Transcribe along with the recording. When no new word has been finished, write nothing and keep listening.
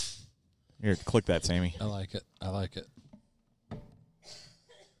Here, click that, Sammy. I like it.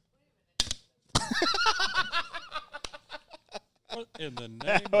 What in the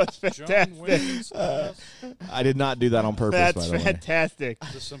name was of John fantastic. Wayne's I did not do that on purpose, That's by the way. fantastic.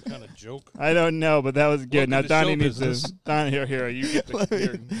 Is this some kind of joke? I don't know, but that was good. Welcome Now to Donnie show needs business. to. Donnie, here. You get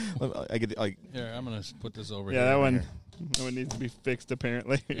the. Here. I get like Here, I'm going to put this over Yeah, here. that one needs to be fixed.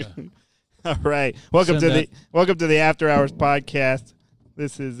 Apparently. Yeah. All right. Welcome Send to the After Hours podcast.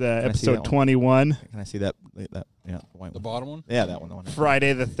 This is I see episode that one? 21, Can I see that? Yeah, the white The one. bottom one? Yeah, that one. The one.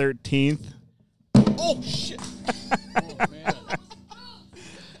 Friday the 13th. Oh shit! Oh, man.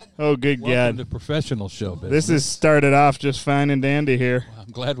 Oh, good Welcome God! to professional show business. This has started off just fine and dandy here. I'm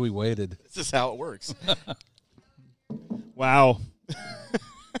glad we waited. This is how it works. Wow.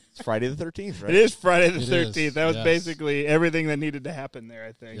 It's Friday the 13th, right? It is Friday the It 13th. is, That was yes. basically everything that needed to happen there,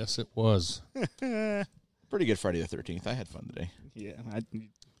 I think. Yes, it was. Pretty good Friday the 13th. I had fun today. Yeah,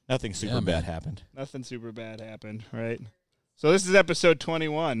 Nothing super Yeah, bad man. happened. nothing super bad happened, right? So this is episode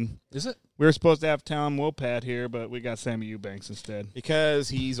 21. Is it? We were supposed to have Tom Wopat here, but we got Sammy Eubanks instead. Because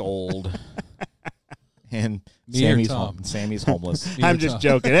he's old. And Me or Sammy's Tom? Sammy's homeless. Me or I'm just Tom?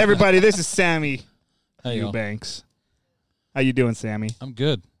 joking. Everybody, this is Sammy Hey, y'all. Eubanks. How you doing, Sammy? I'm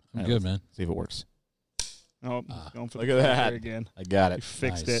good. I'm Yeah, good, man. See if it works. Oh, Ah, going for look the at clicker that. again. I got You it.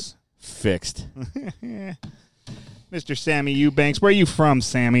 fixed Nice. Fixed. it. Mr. Sammy Eubanks, where are you from,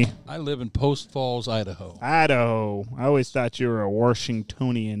 Sammy? I live in Post Falls, Idaho. Idaho. I always thought you were a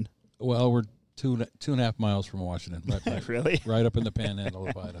Washingtonian. Well, we're two and a half miles from Washington, Really? right up in the panhandle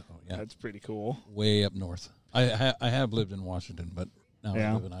of Idaho. Yeah, That's pretty cool. way up north. I have lived in Washington, but now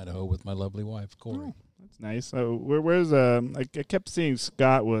Yeah. I live in Idaho with my lovely wife, Corey. That's nice. So where's I kept seeing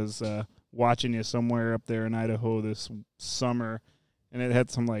Scott was watching you somewhere up there in Idaho this summer, and it had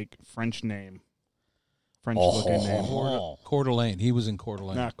some like French name, French looking name. Coeur d'Alene. He was in Coeur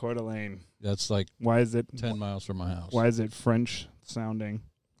d'Alene. Not Coeur d'Alene. That's like Why is it 10 miles from my house. Why is it French sounding?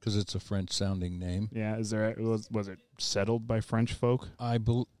 Because it's a French-sounding name. Yeah, is there was it settled by French folk I'd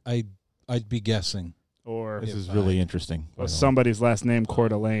be guessing. or This is If really I- interesting. by was the way. somebody's last name Coeur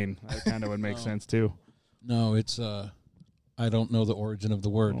d'Alene? That kind of would make No. sense too. No, it's I don't know the origin of the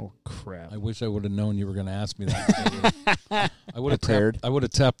word. Oh crap! I wish I would have known you were going to ask me that. I would have Prepared. tapped. I would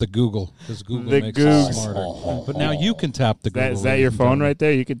have tapped the Google because Google The makes Goog. it smarter. But now you can tap the Google. Is that ladies your and phone gentlemen. right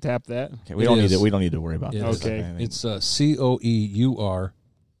there? You can tap that. Okay, we It don't need is. to. We don't need to worry about It this. is. Okay. It's COEUR,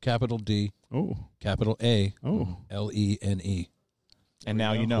 capital D, Oh, capital A, oh. LENE. And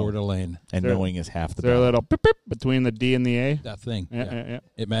now you Coeur know. d'Alene. And There- knowing is half the Is there a battle. little pip, pip between the D and the A? That thing. Yeah, Yeah. yeah, yeah.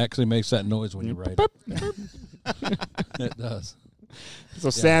 It actually makes that noise when you write it. It does.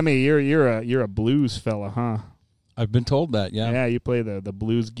 So Sammy, you're a blues fella, huh? I've been told that. Yeah. Yeah, you play the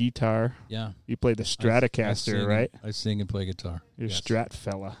blues guitar. Yeah. You play the I Stratocaster, sing- right? I sing and play guitar. You're Yes. a Strat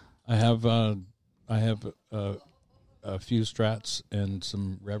fella. I have a few Strats and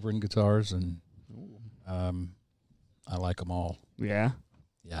some Reverend guitars, and I like them all. Yeah,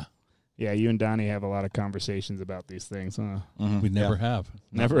 Yeah, yeah. You and Donnie have a lot of conversations about these things, huh? Mhm. we never Yeah. have.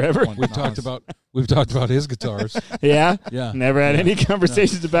 Never ever. We've talked about his guitars. Yeah. Yeah, Never had Yeah. any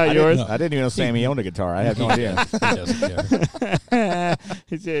conversations about I yours. I didn't even know Sammy owned a guitar. I had no idea. He doesn't care.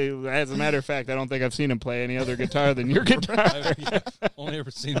 He said, as a matter of fact, I don't think I've seen him play any other guitar than your guitar. I've only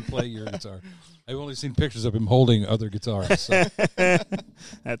ever seen him play your guitar. I've only seen pictures of him holding other guitars. So.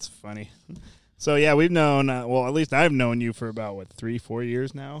 That's funny. So yeah, we've known. Well, at least I've known you for about 3-4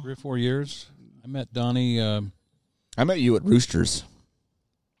 years now. 3 or 4 years. I met Donnie. I met you at Roosters.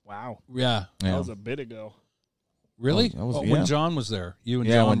 Wow, Yeah, that was a bit ago. really? That was- When yeah. John was there, you and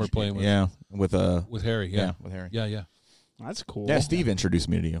Yeah, John when- were playing with with Harry. Yeah, with Harry. yeah. That's cool. Yeah, Steve introduced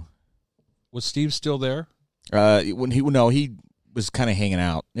me to you. Was Steve still there? When he was kind of hanging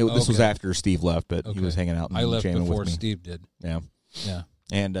out. This was Okay. after Steve left, but he Okay. was hanging out and I left jamming before with me. Steve did. Yeah, Yeah.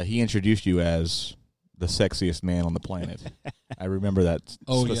 and he introduced you as the sexiest man on the planet. I remember that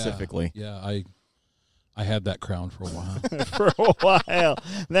Oh, specifically. Yeah, I had that crown for a while. For a while.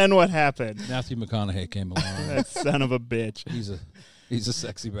 Then what happened? Matthew McConaughey came along. That son of a bitch. He's a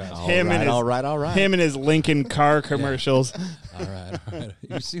sexy bastard. Him and his- all right. Him and his Lincoln car commercials. All right.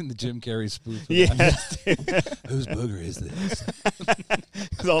 You've seen the Jim Carrey spoof? Of Yes. that? Whose booger is this?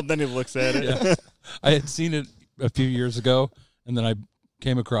 Then he looks at it. Yeah. I had seen it a few years ago, and then I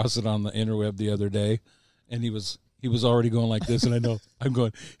came across it on the interweb the other day, and he was already going like this, and I'm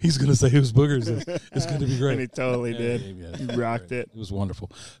going, he's going to say whose booger is this? It's going to be great. And he totally Yeah, did. yeah, He yeah. rocked it. It was wonderful.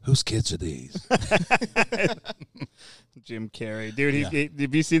 Whose kids are these? Jim Carrey. Dude, Yeah.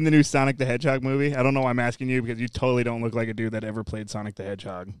 have you seen the new Sonic the Hedgehog movie? I don't know why I'm asking you because you totally don't look like a dude that ever played Sonic the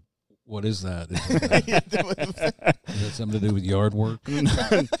Hedgehog. What is that? Is that something to do with yard work?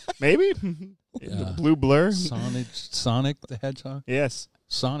 Maybe Yeah. the blue blur. Sonic the Hedgehog? Yes.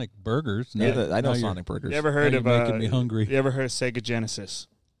 Sonic Burgers? Yeah, I know now Sonic Burgers. You ever heard you're of making me hungry. You ever heard of Sega Genesis?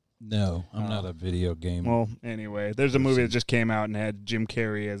 No, I'm not a video game. Well, anyway, there's a movie that just came out and had Jim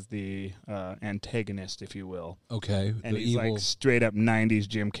Carrey as the antagonist, if you will. Okay. And the he's evil. like straight up 90s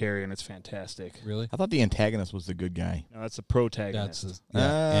Jim Carrey, and it's fantastic. Really? I thought the antagonist was the good guy. No, that's the protagonist. That's Oh.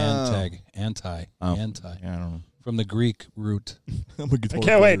 anti. Oh. Anti. Yeah, I don't know. From the Greek root. I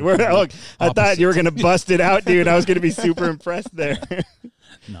can't wait. Look, I thought you were going to bust it out, dude. I was going to be super impressed there.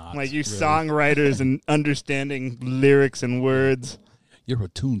 Not Like you really. songwriters and understanding lyrics and words. You're a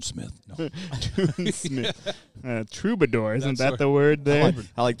tunesmith. No. Troubadour, isn't That's that what- the word there?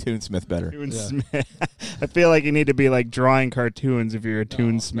 I like Toonsmith better. Toonsmith. I feel like you need to be like drawing cartoons if you're a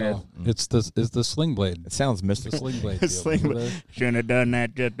toonsmith. No. It's the Sling Blade. It sounds The mystical. Sling Blade. deal. Sling Remember Blade. that? Shouldn't have done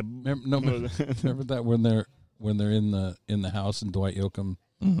that. Just to Remember that when they're in the house and Dwight Yoakam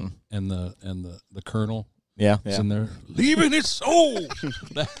Mm-hmm. and the Colonel Yeah, is in there leaving his soul.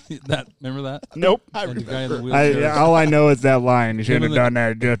 that remember that? Nope. And the guy in the wheelchair. All I know is that line. You should have and done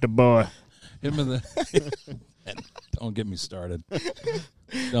that. Just a boy. Him and the don't get me started.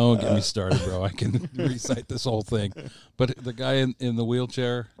 Don't get me started, bro. I can recite this whole thing. But the guy in the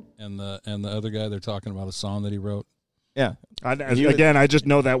wheelchair and the other guy, they're talking about a song that he wrote. yeah. Again, I just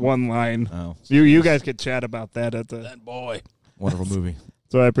know that one line. Oh, You guys could chat about that at the. That boy. Oh. wonderful movie.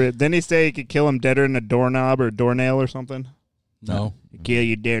 So didn't he say he could kill him deader than a doorknob or doornail or something? No. Kill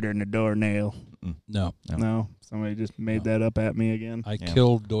you deader than a doornail. No. No, somebody just made that up at me again. I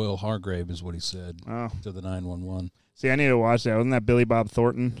killed Doyle Hargrave is what he said Oh, to the 911. see, I need to watch that. Wasn't that Billy Bob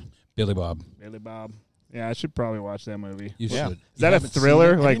Thornton? Billy Bob. Billy Bob. Yeah, I should probably watch that movie. You Yeah. should. Is that a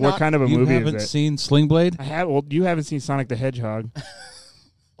thriller? Like, what kind of a You movie haven't is it? seen Sling Blade? I have. Well, you haven't seen Sonic the Hedgehog.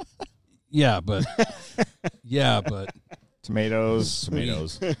 Yeah, but Tomatoes.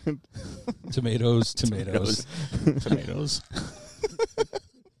 tomatoes. Tomatoes.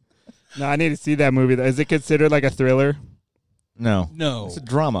 No, I need to see that movie. Is it considered like a thriller? No. No. It's a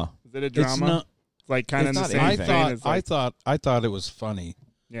drama. Is it a drama? It's not. Like kind of It's in the not same anything. vein as like, I thought it was funny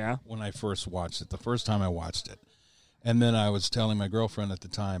yeah. when I first watched it. The first time I watched it, and then I was telling my girlfriend at the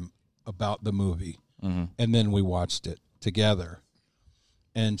time about the movie, Mm-hmm. and then we watched it together,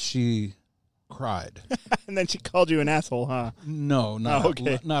 and she cried. And then she called you an asshole, huh? No, not Oh,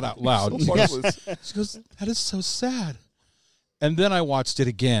 okay. not out loud. So She goes, "That is so sad." And then I watched it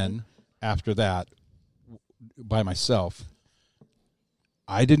again after that by myself.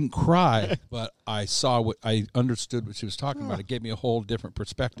 I didn't cry, but I understood what she was talking about. It gave me a whole different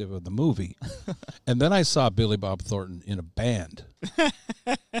perspective of the movie. And then I saw Billy Bob Thornton in a band.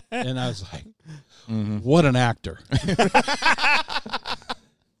 And I was like, what an actor.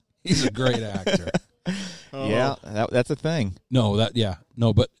 He's a great actor. Oh. Yeah, that's a thing.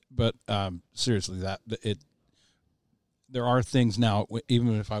 But seriously, there are things now.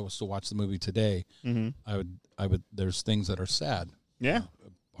 Even if I was to watch the movie today, I would. There's things that are sad. Yeah.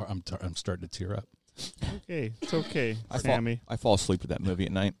 I'm starting to tear up. Okay. It's okay, Sammy. I fall asleep with that movie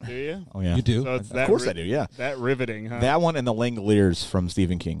at night. Do you? Oh yeah, You do? So it's Of course I do. Yeah, That riveting, huh? that one and the Langoliers from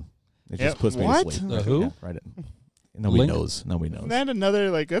Stephen King. It just Yep. puts me What? to sleep. The who? Yeah, right. Nobody Ling- knows. Nobody knows. Isn't that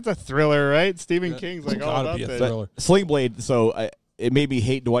another, like, that's a thriller, right? Stephen King's like It's all gotta about be a that. thriller. Sling Blade. So it made me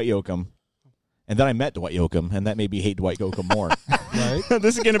hate Dwight Yoakam, and then I met Dwight Yoakam, and that made me hate Dwight Yoakam more. Right?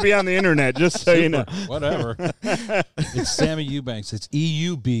 This is going to be on the internet, just so you know. Whatever. It's Sammy Eubanks. It's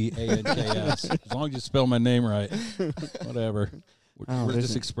EUBANKS. As long as you spell my name right. Whatever. Oh, We're there's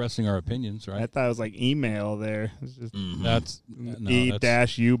just a- expressing our opinions, I right? thought it was like email there. It's just That's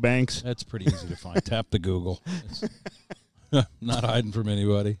E-Eubanks. that's pretty easy to find. Tap the Google. It's not hiding from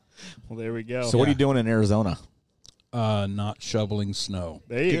anybody. Well, there we go. So what are you doing in Arizona? Not shoveling snow.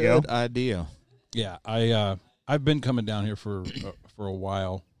 There you go. Good idea. Yeah, I've been coming down here for a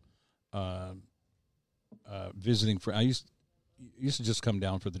while, visiting. I used to just come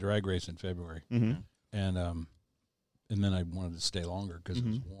down for the drag race in February, Mm-hmm. and then I wanted to stay longer because it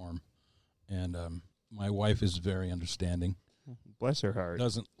was warm, and my wife is very understanding. Bless her heart.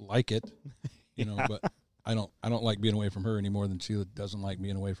 Doesn't like it, but I don't like being away from her any more than she doesn't like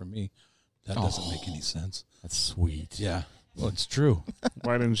being away from me. That doesn't make any sense. That's sweet. Yeah, well, it's true.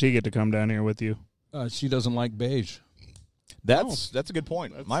 Why didn't she get to come down here with you? She doesn't like beige. That's a good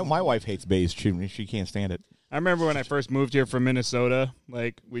point. My wife hates beige. She can't stand it. I remember when I first moved here from Minnesota,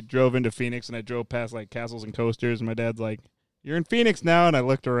 like, we drove into Phoenix, and I drove past, like, Castles and Coasters, and my dad's like, "You're in Phoenix now," and I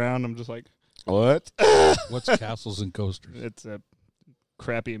looked around, I'm just like, What? What's Castles and Coasters? it's a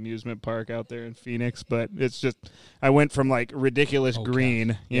crappy amusement park out there in Phoenix, but it's just I went from like ridiculous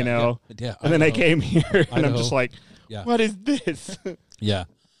green, you know, yeah, and then I came here and I'm Idaho. just like, Yeah. what is this? Yeah.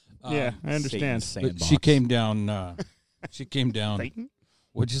 Yeah, I understand. Satan's But she sandbox. came down. She came down. Satan?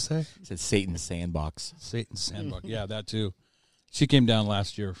 What'd you say? It said Satan's sandbox. Satan's Sandbox. Yeah, that too. She came down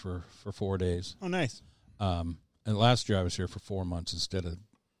last year for 4 days. Oh, nice. And last year I was here for 4 months instead of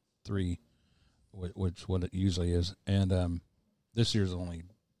 3, which what it usually is. And this year's only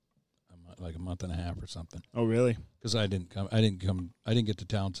like a month and a half or something. Oh, really? Because I didn't get to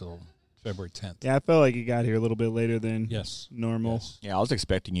town till February 10th. Yeah, I felt like you got here a little bit later than Yes. normal. Yes. Yeah, I was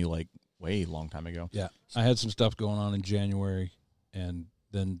expecting you like way long time ago. Yeah. I had some stuff going on in January, and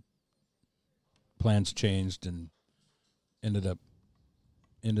then plans changed, and ended up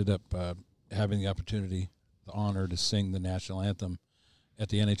having the opportunity, the honor to sing the national anthem at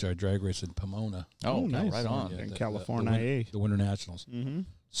the NHI drag race in Pomona. Oh, nice. right on. In the- California. the Winter Nationals. Mm-hmm.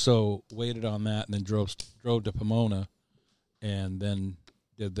 So waited on that, and then drove to Pomona, and then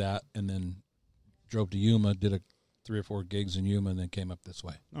did that, and then drove to Yuma, did 3 or 4 gigs in Yuma, and then came up this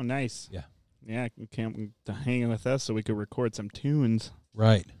way. Oh, nice. Yeah. Yeah, you came to hang with us so we could record some tunes.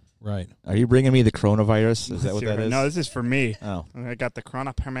 Right. Are you bringing me the coronavirus? Is that what that is? No, this is for me. Oh, I got the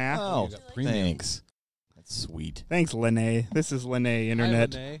Corona permit. oh, You got premium. thanks. That's sweet. Thanks, Lene. This is Lene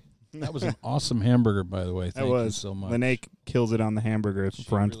Internet. Hi, Lene. That was an awesome hamburger, by the way. That Thank you was. so much. Lene kills it on the hamburger She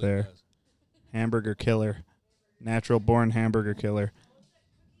front really there. does. Hamburger killer. Natural born hamburger killer.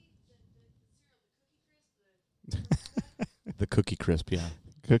 The Cookie Crisp, yeah.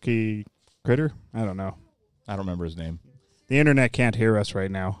 Cookie critter? I don't know. I don't remember his name. The internet can't hear us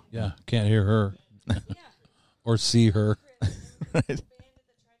right now. Yeah, can't hear her or see her.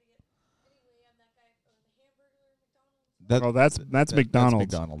 Oh, that's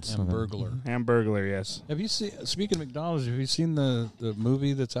McDonald's. McDonald's. And burglar. Hamburglar, yes. Have you seen? Speaking of McDonald's, have you seen the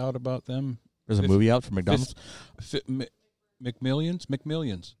movie that's out about them? There's a movie out for McDonald's.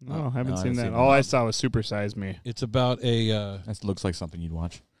 McMillions. No, I haven't No, I seen haven't that. seen All that. I saw was Super Size Me. It's about a. That looks like something you'd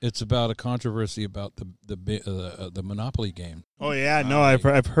watch. It's about a controversy about the Monopoly game. Oh yeah, no,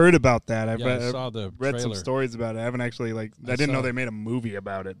 I've heard about that. I've Yeah, I saw the read some trailer. stories about it. I haven't actually I I didn't know saw- they made a movie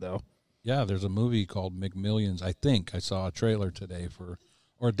about it though. Yeah, there's a movie called McMillions. I think I saw a trailer today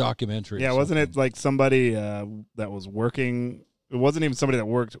or a documentary. Yeah, or wasn't it something. like somebody that was working? It wasn't even somebody that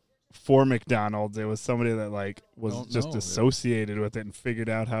worked for McDonald's. It was somebody that like was Don't just know. associated with it and figured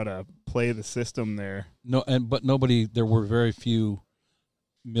out how to play the system there. No, but nobody. There were very few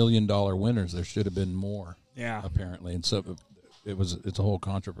 $1 million winners. There should have been more, Yeah. apparently, and so it's a whole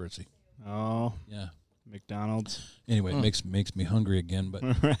controversy. Oh, Yeah. McDonald's. Anyway, it makes me hungry again. But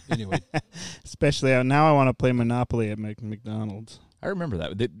anyway, Especially now, I want to play Monopoly at McDonald's. I remember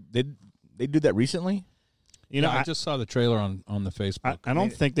that. They do that recently? You know, I just saw the trailer on the Facebook. I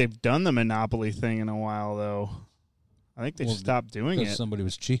don't think they've done the Monopoly thing in a while though. I think they Well, just stopped doing because it. somebody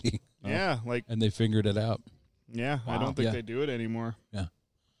was cheating. Yeah, like and they figured it out. yeah. I Wow. don't think Yeah. they do it anymore.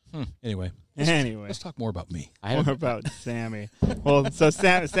 Anyway, Anyway, let's talk more about me. more about Sammy. Well, so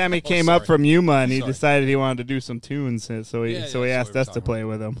Sammy came sorry. up from Yuma and he Sorry. decided he wanted to do some tunes, so he Yeah, so he yeah, asked so we us were to talking play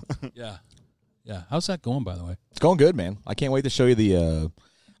with him. Yeah. How's that going, by the way? It's going good, man. I can't wait to show you the.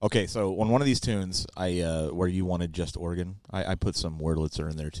 Okay, so on one of these tunes, where you wanted just organ, I put some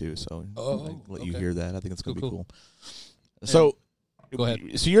wordlitzer in there too. So Oh, I let you okay. hear that. I think it's gonna be Cool. So, Go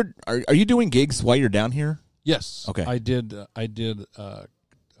ahead. So are you doing gigs while you're down here? Yes. Okay. I did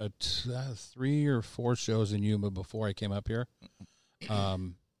 3 or 4 shows in Yuma before I came up here,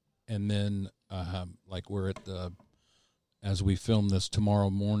 and then like we're at the. As we film this tomorrow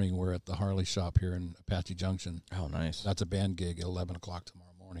morning, we're at the Harley shop here in Apache Junction. Oh, nice. That's a band gig at 11 o'clock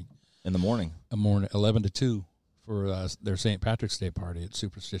tomorrow morning. In the morning. 11 to 2 for their St. Patrick's Day party at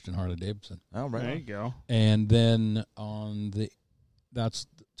Superstition Harley Davidson. Oh, right. There on. you go. And then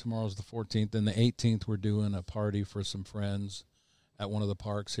tomorrow's the 14th, and the 18th we're doing a party for some friends at one of the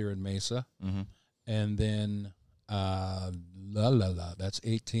parks here in Mesa. Mm-hmm. And then that's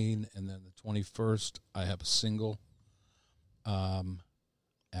 18, and then the 21st I have a single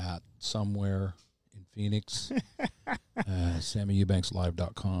at somewhere in Phoenix.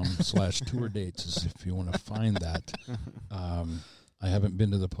 SammyEubanksLive.com/tour dates is if you want to find that. I haven't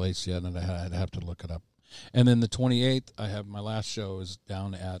been to the place yet, and I'd have to look it up. And then the 28th, I have my last show is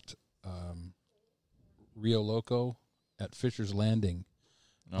down at Rio Loco at Fisher's Landing,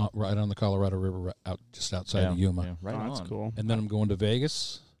 right on the Colorado River, just outside of Yuma. Yeah, right Oh, that's on. cool. And then I'm going to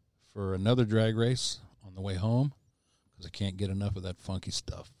Vegas for another drag race on the way home because I can't get enough of that funky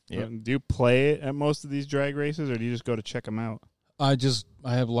stuff. Yeah. Do you play at most of these drag races, or do you just go to check them out? I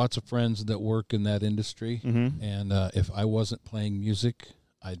have lots of friends that work in that industry, Mm-hmm. and if I wasn't playing music,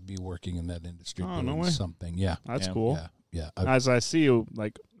 I'd be working in that industry Oh, doing no way. something. Yeah, That's Yeah. cool. yeah. As I see you,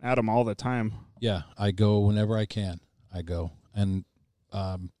 like, at them all the time. Yeah, I go whenever I can. I go, and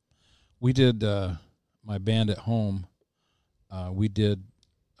we did my band at home. We did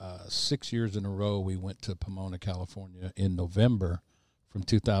 6 years in a row. We went to Pomona, California, in November from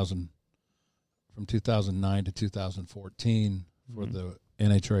 2009 to 2014 for Mhm. the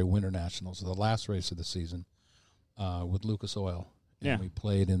NHRA Winter Nationals, the last race of the season, with Lucas Oil. And Yeah. we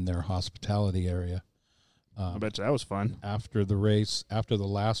played in their hospitality area. I bet you that was fun. After the race, after the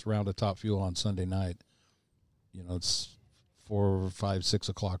last round of Top Fuel on Sunday night, it's 4, 5, 6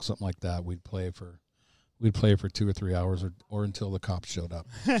 o'clock, something like that. We'd play for 2 or 3 hours, or until the cops showed up,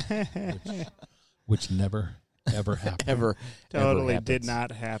 which never ever happened. Ever. Totally ever did happens.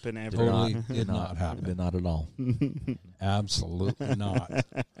 not happen ever. Totally did not Did happen. not at all. Absolutely not.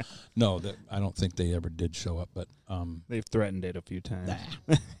 No, I don't think they ever did show up. But They've threatened it a few times.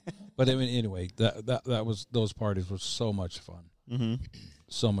 but I mean, anyway, those parties were so much fun. Mm-hmm.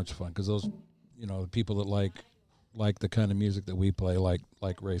 So much fun because those, the people that like the kind of music that we play, like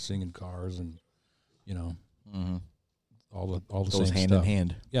racing and cars, and Mm-hmm. all the Goes same hand stuff. in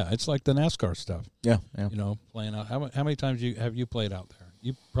hand. Yeah, it's like the NASCAR stuff. Yeah, yeah. Playing out. How many times have you played out there?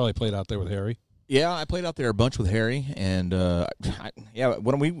 You probably played out there with Harry. Yeah, I played out there a bunch with Harry, and when I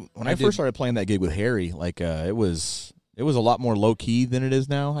did- first started playing that gig with Harry, like it was a lot more low key than it is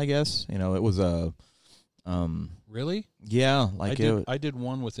now. I guess it was Really? yeah, like I did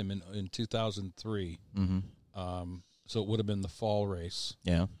one with him in 2003. mm-hmm. So it would have been the fall race.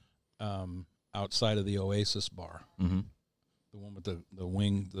 Yeah, Outside of the Oasis bar, mm-hmm. the one with the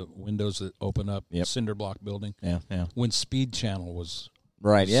windows that open up, Yep. cinder block building. yeah, yeah. When Speed Channel was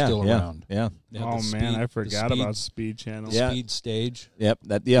Right, yeah, still yeah, around. yeah. they had Oh, the man, I the forgot speed- about Speed Channel. the Yeah. Speed stage. Yep,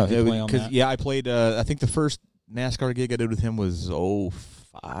 Did you play on that? I played. I think the first NASCAR gig I did with him was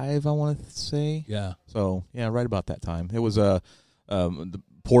 05, I want to say. Yeah, So yeah, right about that time. It was the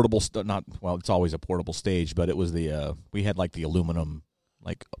portable. It's always a portable stage, but it was we had like the aluminum,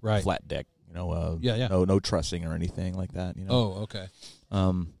 like Right. flat deck. Yeah. No trussing or anything like that. Oh, okay.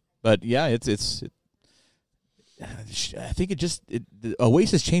 But yeah, I think the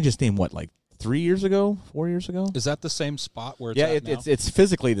Oasis changed its name. What, like 4 years ago? Is that the same spot where it's Yeah, at now? it's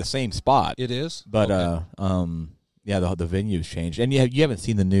physically the same spot. It is? But Okay. the venue's changed, and you haven't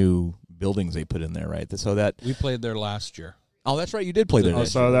seen the new buildings they put in there, right? So that We played there last year. oh, that's right, you did play there. Oh,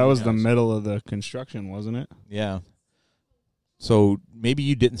 last so year. that was Yeah, the so- middle of the construction, wasn't it? Yeah. So maybe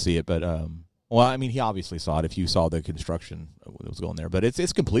you didn't see it, but well, I mean, he obviously saw it if you saw the construction that was going there. But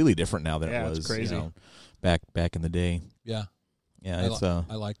it's completely different now than Yeah, it it's was. crazy. Back in the day. Yeah. Yeah, it's I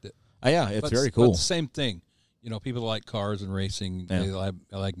liked it. yeah, it's But- very But cool. the same thing. People that like cars and racing, Yeah.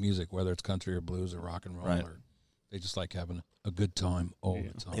 they like music, whether it's country or blues or rock and roll, Right. or they just like having a good time all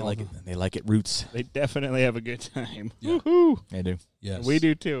Yeah. the time. They like it. They like it roots. They definitely have a good time. Yeah. Woohoo! They do. Yes. We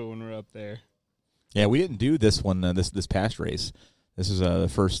do too when we're up there. Yeah, we didn't do this one. This past race. This is the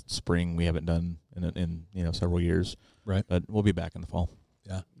first spring we haven't done in several years. Right. But we'll be back in the fall.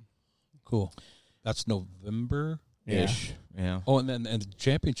 Cool. That's November. Yeah. Ish. Yeah. Oh, and the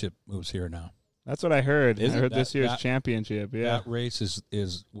championship moves here now. That's what I heard. Is I it? heard this That- year's that- championship. Yeah, That race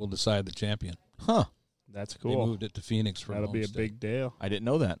will decide the champion. Huh. that's They cool. moved it to Phoenix for That'll be a Homestead. big deal. I didn't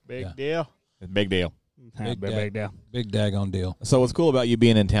know that. Big Yeah. deal. Big deal. Big deal. Big daggone deal. So what's cool about you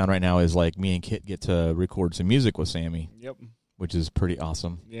being in town right now is like me and Kit get to record some music with Sammy, Yep. which is pretty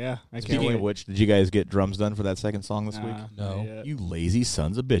awesome. Yeah, I can't Speaking wait. of which, did you guys get drums done for that second song this week? No. not yet. You lazy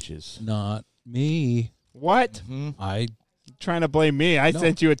sons of bitches. Not me. What? I Trying to blame me? I No.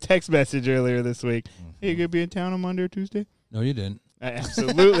 sent you a text message earlier this week. Hey, you gonna be in town on Monday or Tuesday? no, you didn't. I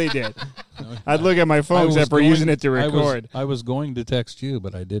absolutely did. No, I'd look at my phone was except for going- using it to record. I was going to text you,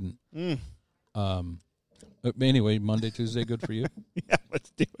 but I didn't. Mm. But anyway, Monday, Tuesday, good for you. Yeah, let's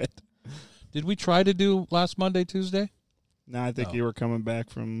do it. Did we try to do last Monday, Tuesday? No, I think No. you were coming back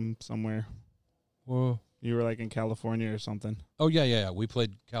from somewhere. Whoa. You were like in California or something. Oh yeah. We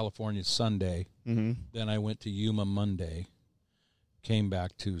played California Sunday. Mm-hmm. Then I went to Yuma Monday. Came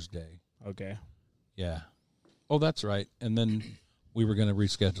back Tuesday. Okay. Yeah. Oh, that's right. And then we were going to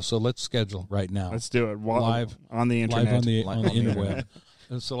reschedule. So let's schedule right now. Let's do it. Live on the internet. Live on the Live on the on the interweb.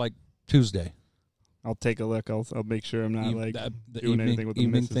 And so like Tuesday. I'll take a look. I'll make sure I'm not Eve- like the doing evening, anything with the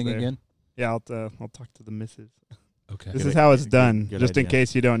evening missus thing there. again. Yeah, I'll talk to the missus. Okay. This Good is how it's good- done, good just in idea.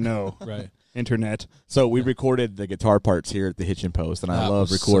 case you don't know. Right. internet. So we recorded the guitar parts here at the Hitching Post, and I That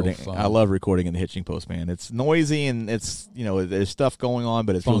love was so recording. fun. I love recording in the Hitching Post, man. It's noisy and it's there's stuff going on,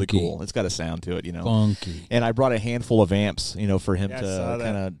 but it's Funky. really cool. It's got a sound to it, Funky. And I brought a handful of amps, for him Yeah, I to saw that.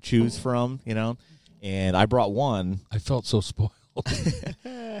 kind of choose from, And I brought one. I felt so spoiled.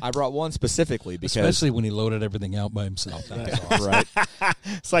 I brought one specifically because Especially when he loaded everything out by himself. That was awesome. right.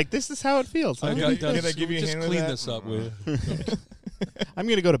 It's like, this is how it feels. I got done. Can I give you a just hand with clean that? this up with. I'm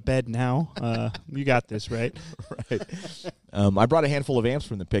going to go to bed now. You got this, right? Right. I brought a handful of amps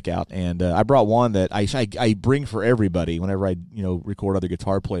from the pick out, and I brought one that I bring for everybody whenever I record other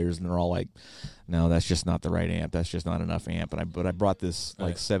guitar players, and they're all like, "No, that's just not the right amp. That's just not enough amp." But I brought this like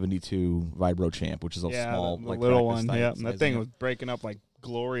Right. 72 Vibro Champ, which is a Yeah, small, the like little practice one. Yeah, size that thing amp. was breaking up like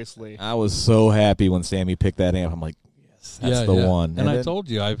gloriously. I was so happy when Sammy picked that amp. I'm like, yes, that's the one. And I then- told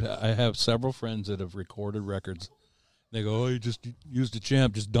you, I have several friends that have recorded records. They go, "Oh, you just used a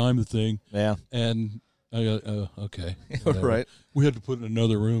Champ, just dime the thing." yeah, And I go, "Oh, okay, whatever." right. We had to put it in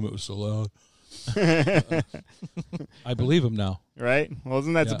another room. It was so loud. I believe him now. Right? Well,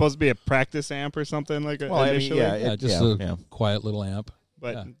 isn't that Yeah. supposed to be a practice amp or something like Well, I mean, initially? yeah, Yeah, it- just yeah, a yeah. quiet little amp.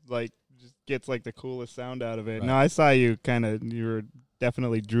 But yeah. like just gets like the coolest sound out of it. Right. No, I saw you you were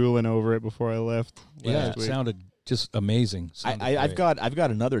definitely drooling over it before I left. Yeah, last it week. sounded just amazing. Sounded I've great. got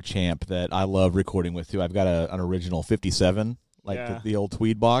another Champ that I love recording with too. I've got an original 57, like Yeah. the old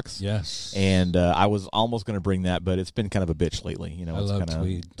Tweed box. Yes. And I was almost going to bring that, but it's been kind of a bitch lately. I It's love kind of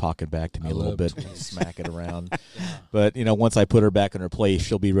Tweed. talking back to me I a little love bit, Tweed. smack it around. But once I put her back in her place,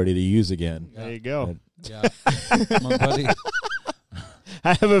 she'll be ready to use again. There you go. Yeah. My buddy.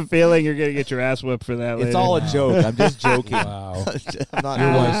 I have a feeling you're gonna get your ass whipped for that later. It's all a joke. I'm just joking. Wow. I'm not,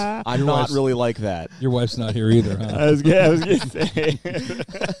 Your wife's- I'm your not wife's- really like that. Your wife's not here either, huh? I was gonna say.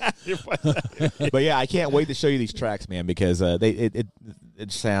 Your wife- But yeah, I can't wait to show you these tracks, man, because it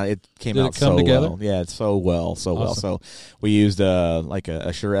came Did it out come so together? well. Yeah, it's so well. So Awesome. we used like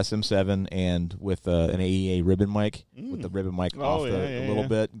a Shure SM7 and with an AEA ribbon mic, with the ribbon mic Oh, off yeah, a yeah, little yeah.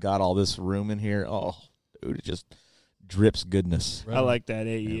 bit. Got all this room in here. Oh, dude, it just drips goodness. Right I on. like that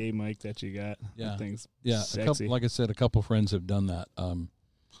AEA mic that you got. Yeah. That thing's Yeah, sexy. like I said, a couple friends have done that.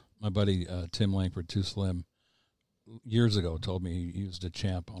 My buddy Tim Langford, Too Slim, years ago told me he used a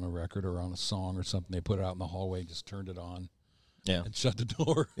Champ on a record or on a song or something. They put it out in the hallway, just turned it on, Yeah, and shut the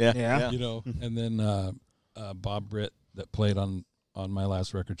door. yeah, Yeah. You know. And then Bob Britt, that played on my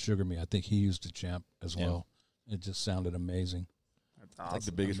last record, Sugar Me, I think he used a Champ as Yeah. well. It just sounded amazing. That's It's like awesome.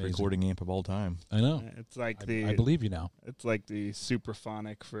 the biggest Amazing. recording amp of all time. I know. It's like I believe you now. it's like the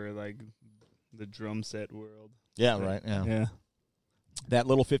Superphonic for like the drum set world. Yeah, right. Yeah. Yeah. That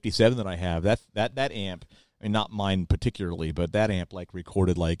little 57 that I have, that amp, I mean, not mine particularly, but that amp like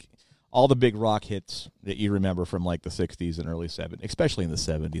recorded like all the big rock hits that you remember from like the 60s and early 70s, especially in the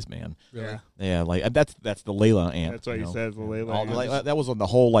 70s, man. Really? Yeah. Yeah, like that's the Layla amp. That's what you said, the Layla All the- amp. like, that was on the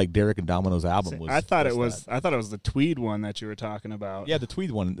whole like Derek and Domino's album. Was I thought it was was the Tweed one that you were talking about. yeah, the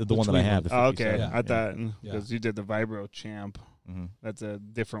Tweed one, the one that I Tweed have. one. The Oh, okay. 57, Yeah. I thought Yeah. because you did the Vibro Champ. Mhm. That's a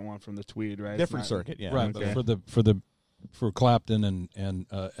different one from the Tweed, right? It's different not- circuit. Yeah, Right, Okay. but for Clapton and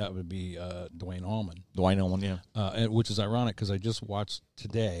that would be Dwayne Allman. the Wino one. Yeah, Which is ironic because I just watched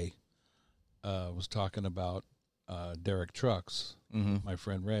today. Was talking about Derek Trucks, my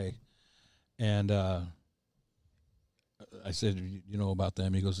friend Ray, and I said, "You know about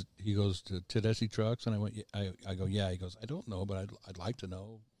them?" He goes to Tedeschi Trucks, and I went, I go, yeah. He goes, "I don't know, but I'd like to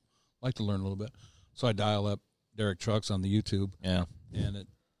know, like to learn a little bit." So I dial up Derek Trucks on the YouTube, yeah.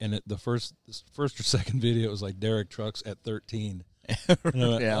 the first or second video was like Derek Trucks at 13. And I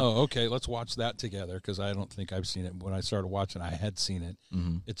went, Yeah. oh, okay, let's watch that together because I don't think I've seen it. When I started watching, I had seen it.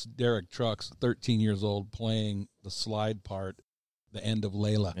 Mm-hmm. It's Derek Trucks, 13 years old, playing the slide part, the end of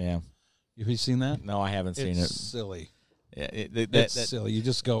Layla. Yeah. Have you seen that? No, I haven't seen It's it. silly. Yeah, It's silly. You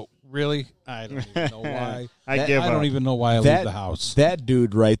just go, really? I don't even know why. I That- give I don't up. even know why I leave the house. That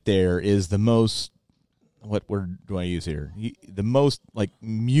dude right there is the most. What word do I use here? The most like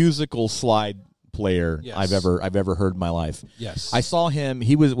musical slide player Yes. I've ever heard in my life. Yes. I saw him.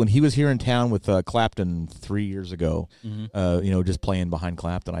 When he was here in town with Clapton 3 years ago. Mhm. Just playing behind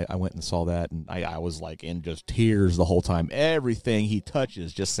Clapton. I went and saw that, and I was like in just tears the whole time. Everything he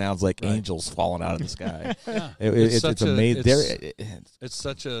touches just sounds like Right. angels falling out of the sky. Yeah. It's such a- amazing. It's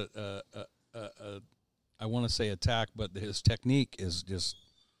such a I want to say attack, but his technique is just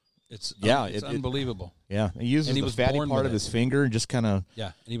it's unbelievable. Yeah, he uses And he the was fatty born part with of it. his finger and just kind of Yeah,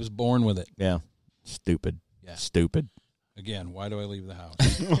 and he was born with it. stupid. Yeah. Stupid. Again, why do I leave the house?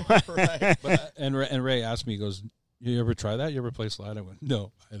 But and Ray asked me, he goes, "You ever try that? You ever play slide?" I went,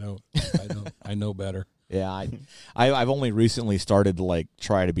 "No, I know, I know better." Yeah, I've only recently started to like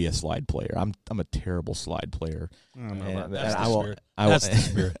try to be a slide player. I'm a terrible slide player. I don't know And- about and That's that. the I will- spirit. I will- That's the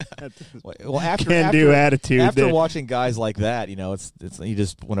spirit. Well, after Can-do attitude. After there. watching guys like that, you know, it's you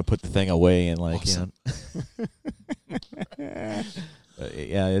just want to put the thing away and like Awesome. yeah,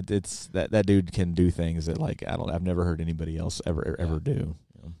 it's that dude can do things that like I've never heard anybody else ever do.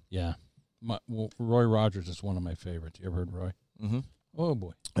 Yeah. Roy Rogers is one of my favorites. You ever heard Roy? Mm-hmm. Oh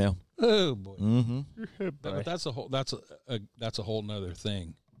boy. Yeah. Oh boy. Mm-hmm. But that's a whole that's a whole nother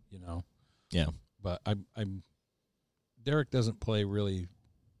thing, you know. Yeah. But I'm Derek doesn't play really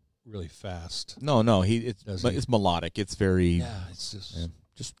fast. No, Does he? it's melodic. It's very Yeah, it's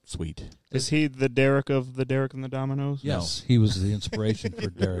just sweet. Is he the Derek of the Derek and the Dominoes? yes, he was the inspiration for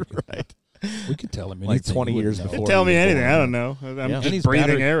Derek. Right. We could tell him Like anything. 20 He wouldn't years know. before. Tell me he was anything. born. I don't know. I'm Yeah. just And he's breathing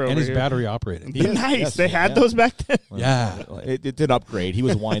battery, air over and he's here. battery operated. He is, Nice. yes, They had yeah. those back then. Yeah. It did upgrade. He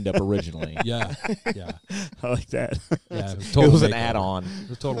was wind up originally. Yeah, yeah, I like that. yeah. It was, It was an makeover. add-on. It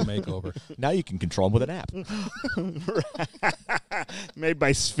was a total makeover. Now you can control him with an app. Made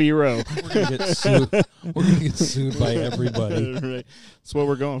by Sphero. We're gonna get sued. We're gonna get sued by everybody. Right. That's what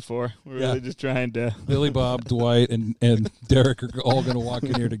we're going for. We're Yeah. really just trying to Billy Bob, Dwight, and Derek are all gonna walk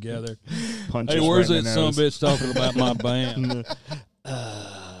in here together. punch Hey, us where's right in that the son of a bitch talking about my band? nose.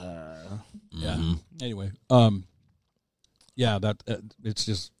 Yeah. Mhm. Anyway, yeah, that it's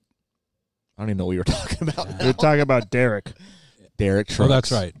just. I don't even know what you were talking about. We're talking about Derek. Derek Oh, Trucks.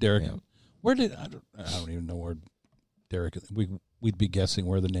 that's right, Derek. Yeah. Where did I don't even know where Derek. We'd be guessing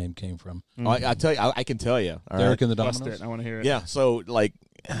where the name came from. I tell you, I can tell you. All Derek right? and the Bust Dominoes. it. I want to hear it. Yeah, so like,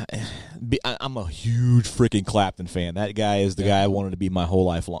 I'm a huge freaking Clapton fan. That guy is the guy I wanted to be my whole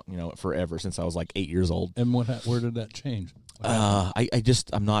life long, forever since I was like 8 years old. And where did that change? What happened?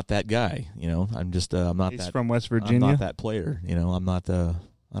 I'm not that guy. I'm just I'm not He's that. from West I'm Virginia. not that player. I'm not the.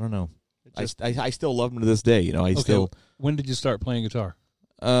 I don't know. Just- I still love him to this day. I Okay, still when did you start playing guitar?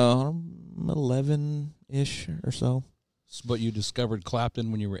 11-ish or so. But you discovered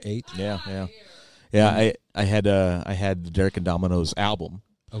Clapton when you were 8. Yeah. I had the Derek and Dominoes album,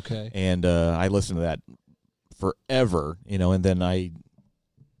 Okay. and I listened to that forever. And then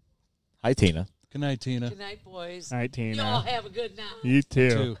hi Tina. Good night, Tina. Good night, boys. 19. Y'all have a good night. You too.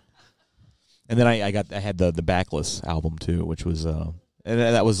 Too. And then I had the Backless album too, which was and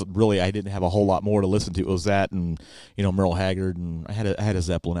that was really, I didn't have a whole lot more to listen to. It was that and Merle Haggard, and I had a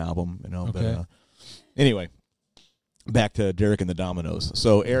Zeppelin album, But Okay. anyway, back to Derek and the Dominoes.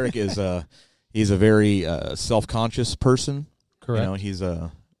 So Eric is he's a very self-conscious person. Correct. He's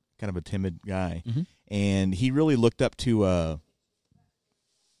a kind of a timid guy, Mhm. and he really looked up to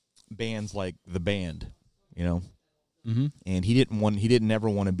bands like the Band, Mm-hmm. and he didn't ever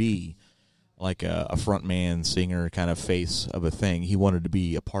want to be like a front man, singer, kind of face of a thing. He wanted to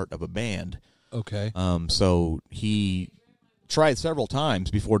be a part of a band. Okay. So he tried several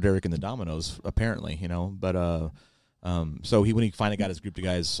times before Derek and the Dominoes, apparently, But so when he finally got his group of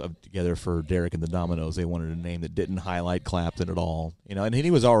guys together for Derek and the Dominoes, they wanted a name that didn't highlight Clapton at all, And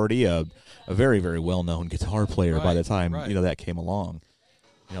he was already a very, very well known guitar player by the time right. that came along.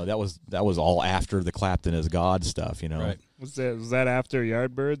 That was all after the Clapton is God stuff. Right. Was that after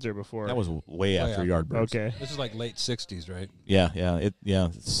Yardbirds or before? That was way after after. Yardbirds. okay. This is like late 60s, right? Yeah.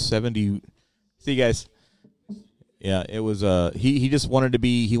 70. See, guys. Yeah, it was. He just wanted to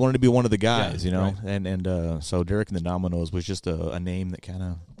be. He wanted to be one of the guys, right. And so Derek and the Dominoes was just a name that kind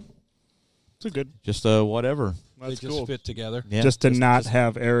of It's a good. just whatever. That's they just cool. fit together. Yeah, just to not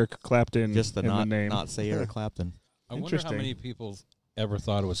have Eric Clapton just to in the name. not say Eric Clapton. I wonder how Interesting. many people ever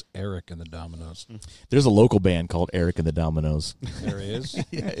thought it was Eric and the Dominoes. There's a local band called Eric and the Dominoes. There he is.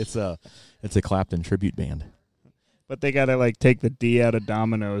 Yeah, it's a Clapton tribute band. But they gotta take the D out of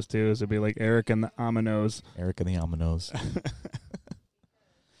Dominoes too, so it'd be like Eric and the Aminos. Eric and the Ominoes.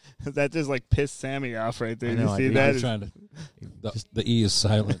 That just pissed Sammy off right there. I know, You I see did. that? I'm trying to. The E is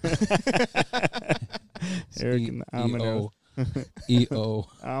silent. It's Eric and the Aminos. E-O.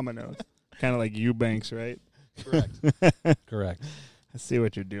 Aminos. Kind of like Eubanks, right? Correct. Correct. I see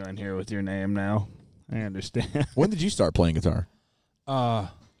what you're doing here with your name now. I understand. When did you start playing guitar?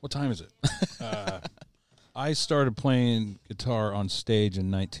 What time is it? I started playing guitar on stage in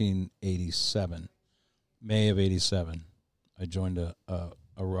 1987, May of '87. I joined a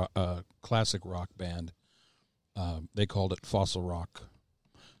classic rock band. They called it Fossil Rock,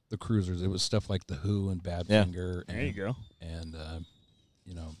 the Cruisers. It was stuff like The Who and Badfinger. There you go. And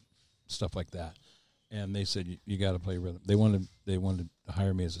stuff like that. And they said you got to play rhythm. They wanted to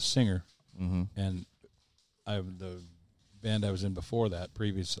hire me as a singer, Mm-hmm. and the band I was in before that,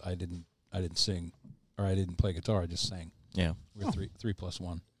 previous, I didn't sing, or I didn't play guitar. I just sang. Yeah. We're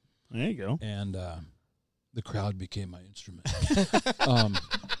 3+1, There you go. and The crowd became my instrument.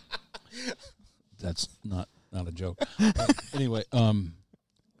 That's not a joke. Anyway,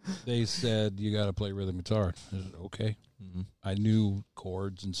 they said you got to play rhythm guitar. I said, okay. Mm-hmm. I knew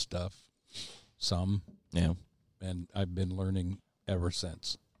chords and stuff, some, Yeah. and I've been learning ever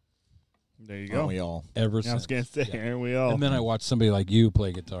since. There you Aren't go. we all? Ever I since. was gonna say, Yeah. aren't we all? And then I watch somebody like you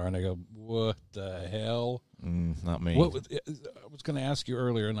play guitar, and I go, "What the hell?" Not me. What was, I was going to ask you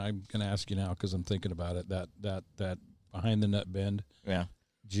earlier, and I'm going to ask you now because I'm thinking about it. That behind the nut bend, Yeah.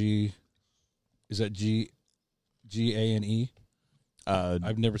 G, is that G A and E?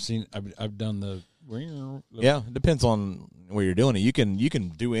 I've never seen. I've done the. Yeah, it depends on where you're doing it. You can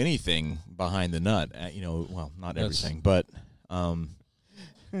do anything behind the nut. Well, not everything, but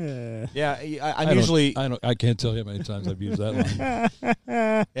yeah. I'm usually. I can't tell you how many times I've used that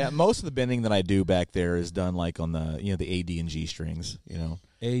line. Yeah, most of the bending that I do back there is done like on the the A, D, and G strings.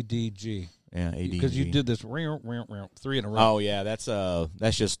 A D G. Yeah, A, D, Because G. you did this 3 in a row. Oh yeah, that's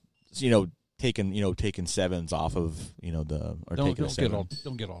just taking sevens off of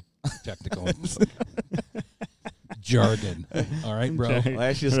Don't get all technical. Jargon. All right, bro. Well,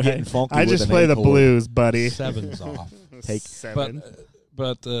 that's just getting funky. I with just an play A the chord. blues, buddy. Sevens off. Take Seven.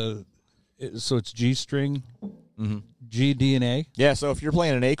 So it's G string, Mm-hmm. G, D, and A. Yeah, so if you're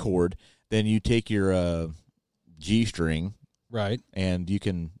playing an A chord, then you take your G string Right. and you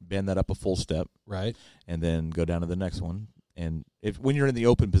can bend that up a full step, Right. and then go down to the next one. And when you're in the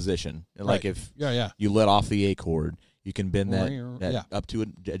open position, like Right. if Yeah. you let off the A chord, you can bend that Yeah. up to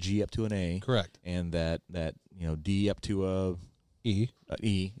a G up to an A, Correct. and that D up to a E.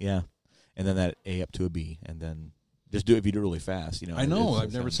 E, yeah, and then that A up to a B, and then just do it if you do it really fast. I know.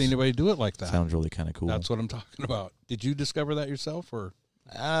 I've never seen anybody do it like that. Sounds really kind of cool. That's what I'm talking about. Did you discover that yourself, or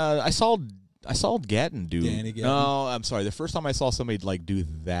I saw Gatton do. Danny Gatton? No, I'm sorry. The first time I saw somebody do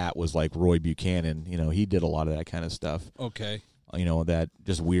that was like Roy Buchanan. He did a lot of that kind of stuff. okay? That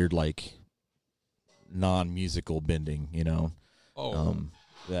just weird non-musical bending. Oh,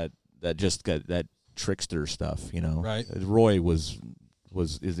 That just got that trickster stuff. Right. Roy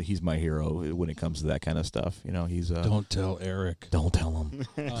he's my hero when it comes to that kind of stuff. He's don't tell Eric. don't tell him.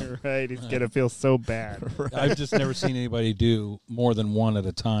 Right, he's gonna feel so bad. I've just never seen anybody do more than one at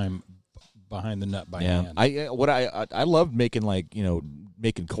a time behind the nut by hand. I loved making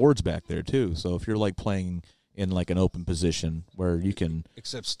making chords back there too. So if you're playing in an open position where you can,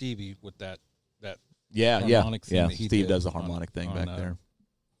 Except Stevie with that harmonic thing that he Steve did does a on- harmonic thing on, back there.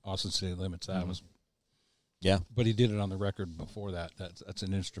 Austin City Limits. That was, Yeah, but he did it on the record before that. That's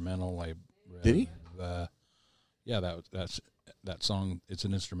an instrumental. Did he? Yeah, that song. It's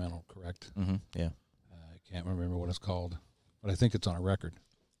an instrumental, correct? mm-hmm. Yeah. I can't remember what it's called, but I think it's on a record,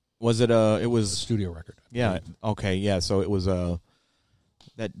 Was it? It a was. studio record. Yeah. Okay. Yeah. So it was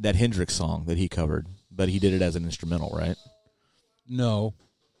that Hendrix song that he covered, but he did it as an instrumental, right? No.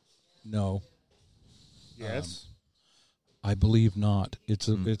 Yes. I believe not. It's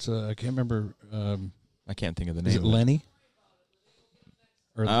a. Hmm. It's a. I can't remember. I can't think of the name. Is it of it. Lenny?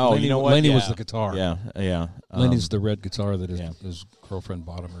 Or Oh, Lenny, you know what? Lenny was Yeah. the guitar. Yeah. Yeah. Lenny's the red guitar that yeah. his girlfriend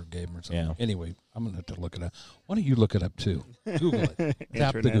bought him or gave him or something. Yeah. Anyway, I'm gonna have to look it up. Why don't you look it up too? Google it.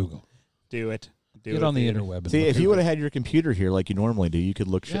 Tap the Internet. Google. Do it. Get on the interweb. And See, look if at you would it. have had your computer here like you normally do, you could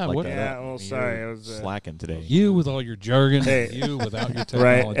look shit Yeah, like what- that Yeah, up. well, You're sorry, I was, slacking today. You with all your jargon, Hey. you without your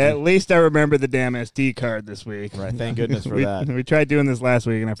Right. technology. At least I remember the damn SD card this week. Right. Thank goodness for we, that. we tried doing this last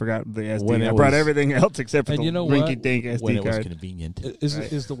week, and I forgot the SD. When it I brought was- everything else except for And the you know what? rinky-dink SD When it was card. convenient. Is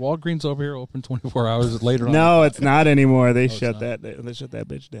Right. is the Walgreens over here open 24 hours later on? No, it's not anymore. They it's shut not? that. They shut that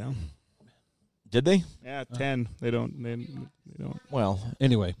bitch down. Did they? Yeah, 10. They don't. They don't. Well,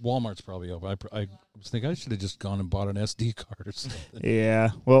 Anyway, Walmart's probably open. I was thinking I should have just gone and bought an SD card or something. Yeah.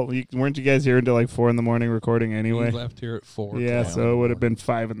 Well, weren't you guys here until like 4 a.m. recording anyway? We left here at 4. Yeah, o'clock. so it would have been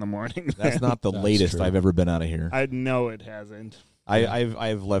 5 a.m. that's not the That's latest true. I've ever been out of here. I know it hasn't.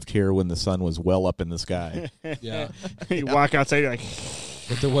 I've left here when the sun was well up in the sky. Yeah, You walk outside, you're like,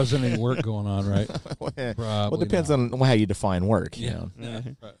 but there wasn't any work going on, right? Well, it Probably depends not. on how you define work. You Yeah, know. yeah, right.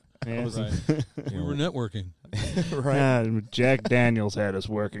 yeah. Right. We were networking. Ah, Jack Daniels had us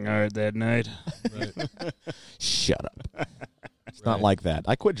working hard that night. Right. Shut up. It's not Right. like that.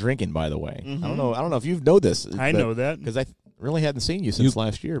 I quit drinking, by the way. I don't know if you know this. I know that. because I really hadn't seen you since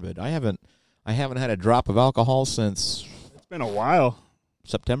last year. But I haven't had a drop of alcohol since It's been a while.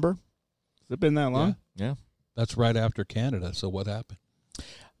 September. Has it been that long? Yeah. That's right after Canada. So what happened?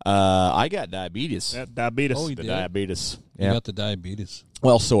 I got diabetes. That diabetes. Oh, you The did? diabetes. You Yeah. got the diabetes.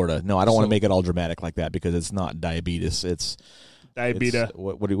 Well, sorta. No, I don't want So- to make it all dramatic like that because it's not diabetes. It's Diabetes.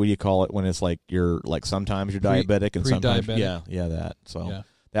 what do you call it when it's like you're like sometimes you're Pre- diabetic and sometimes pre-diabetic. yeah that. So Yeah.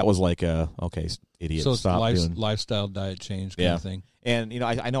 that was like okay, idiot, So it's stop doing. lifestyle diet change kind Yeah. of thing. And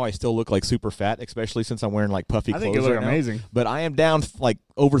I know I still look like super fat, especially since I'm wearing like puffy I clothes think you look right now. amazing. But I am down like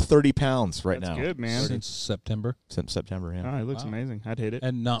over 30 pounds right That's now. good, man. Since September, Since September, yeah. Oh, it looks Wow. amazing. I'd hit it.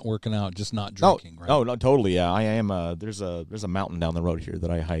 and not working out, just not Oh, drinking, right? oh no, totally. Yeah, I am. There's a mountain down the road here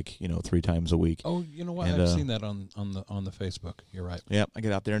that I hike, 3 times a week. Oh, you know what? And, I've seen that on the Facebook. You're right. Yeah, I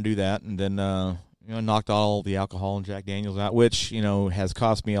get out there and do that, and then knocked all the alcohol and Jack Daniels out, which has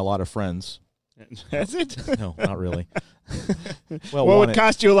cost me a lot of friends. That's it. No, not really. Well, Well, it one would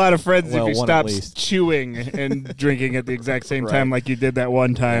cost you a lot of friends well, if you one at stopped least. chewing and drinking at the exact same Right. time like you did that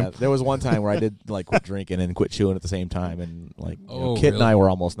one time. Yeah, there was one time where I did like quit drinking and quit chewing at the same time, and like Oh, Kit and really? I were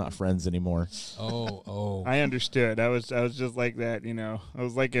almost not friends anymore. Oh. I understood. I was just like that, I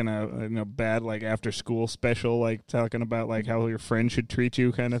was like in a bad like after school special, like talking about like how your friend should treat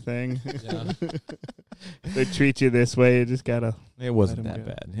you kind of thing. Yeah. They treat you this way, you just gotta. It wasn't Let 'em that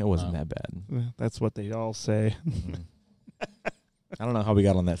go. bad. It wasn't Oh. that bad. That's what they all say. Mhm. I don't know how we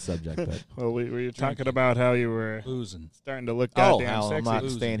got on that subject, but Well, we were talking Drinking. about how you were Boozing. starting to look hell, goddamn I'm sexy. not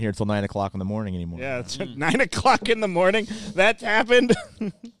Losing. staying here till 9:00 in the morning anymore. Yeah, it's Mm. 9:00 in the morning. That's happened.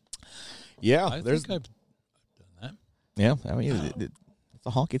 yeah. I There's think I've done that. yeah. I mean, it's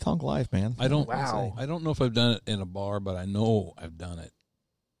a honky tonk life, man. I don't. Wow. I don't know if I've done it in a bar, but I know I've done it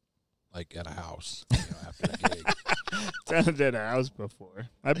like at a house after a gig. Done it at a house before.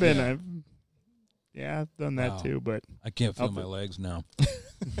 I've done that Wow. too. But I can't feel I'll my put- legs now.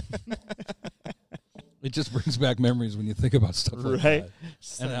 It just brings back memories when you think about stuff like Right. that,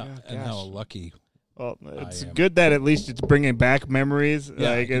 Just and like, how, oh, and how gosh. lucky. Well, it's am. good that at least it's bringing back memories.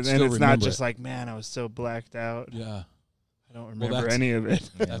 Yeah, I like, can and still it's not remember just it. like, man, I was so blacked out. Yeah, I don't remember that's- any of it.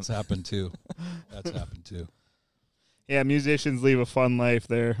 that's happened too. That's happened too. Yeah, musicians leave a fun life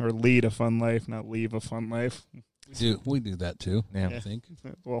there, or lead a fun life, not leave a fun life. We do that too. Yeah. I think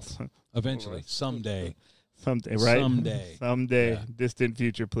Well, eventually, someday, someday, right? Someday. Someday. Yeah. Distant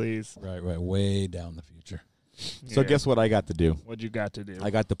future, please. right, way down the future. So Yeah. guess what I got to do? What you got to do? I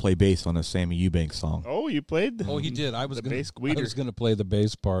got to play bass on a Sammy Eubanks song. Oh, you played? Oh, he did. I was The gonna, bass I guitar. was going to play the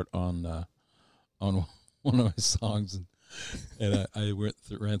bass part on one of my songs, and I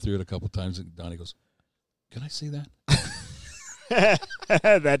ran through it a couple times, and Donnie goes, "Can I see that?"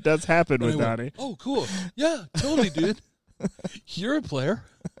 That does happen And with I went, Donnie. "Oh, cool. Yeah, totally, dude. You're a player."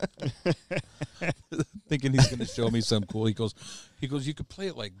 Thinking he's going to show me some cool. He goes, "You could play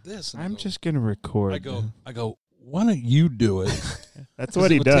it like this." And I I'm go- just gonna record. I go. Why don't you do it? That's 'Cause what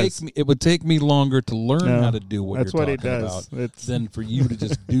he does. It would take me longer to learn No, how to do what That's you're what he talking does. about It's than for you to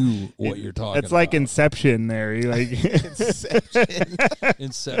just do what you're talking about. It's like Inception. There, he like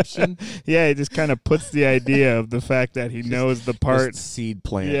Inception. yeah, he just kind of puts the idea of the fact that he knows the part. Just seed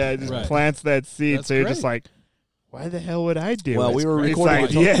plant. Yeah, he just Right. plants that seed. That's so you're just great. like, why the hell would I do it? Well, we were It's recording.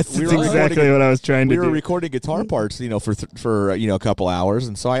 like, yes, we it's were exactly recording- what I was trying to We were do. recording guitar parts, for a couple hours,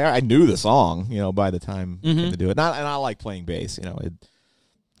 and so I knew the song, by the time Mhm. to do it. And I like playing bass, And that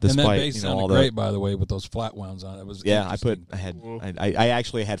despite bass all sounded the great, by the way, with those flat wounds on it. It was yeah. interesting. I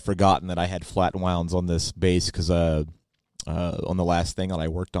actually had forgotten that I had flat wounds on this bass because on the last thing that I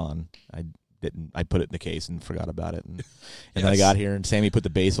worked on, I put it in the case and forgot about it, and then I Yes. got here and Sammy put the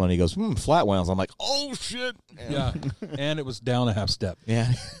bass on. And he goes, flat wounds. I'm like, oh shit. Yeah, and it was down a half step,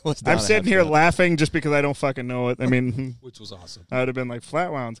 Yeah. I'm sitting here laughing just because I don't fucking know it. I mean, which was awesome. I would have been like,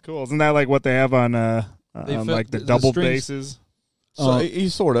 flat wounds, cool. Isn't that like what they have on They on fit- like the the double strings- basses? So he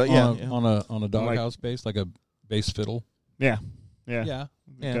sort of on yeah. a doghouse bass, like a bass fiddle. Yeah. Yeah,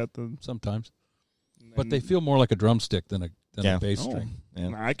 They Yeah. got the, sometimes, but they feel more like a drumstick than a Yeah. bass Oh. string.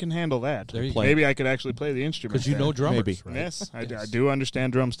 Yeah. I can handle that. There you Play. Maybe I could actually play the instrument. because you know drummers, Maybe. right? Yes, I Yes. do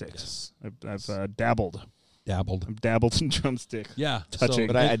understand drumsticks. Yes. I've dabbled. Dabbled. I've dabbled in drumsticks. Yeah, Touching.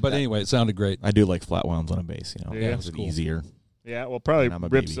 So, but anyway, it sounded great. I do like flat wounds on a bass. Yeah, it that's was cool. easier. Yeah, well, probably And I'm a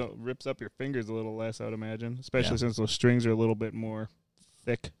rips baby. rips up your fingers a little less, I would imagine, especially Yeah. since those strings are a little bit more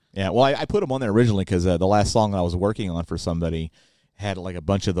thick. Yeah, well, I put them on there originally because the last song I was working on for somebody had like a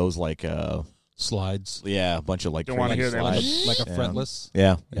bunch of those like Slides, a bunch of like Don't wanna training hear that. slides. like a Yeah. fretless.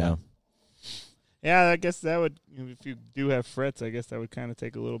 Yeah, Yeah. yeah. Yeah, I guess that would, if you do have frets, I guess that would kind of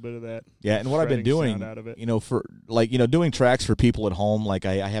take a little bit of that. Yeah, and what I've been fretting doing, sound out of it. for doing tracks for people at home, like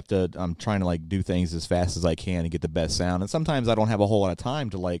I'm trying to like do things as fast as I can to get the best sound, and sometimes I don't have a whole lot of time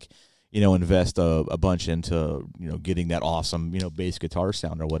to like, invest a bunch into, getting that awesome, bass guitar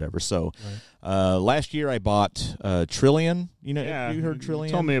sound or whatever. So, last year I bought Trillion. Yeah, you heard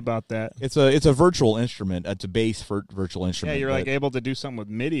Trillion? Told me about that. It's a virtual instrument. It's a bass virtual Yeah, instrument. you're but- like able to do something with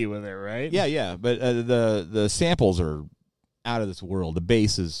MIDI with it, right? Yeah, but the samples are out of this world. The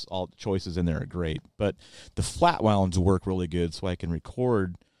bass is, all the choices in there are great, but the flat wounds work really good, so I can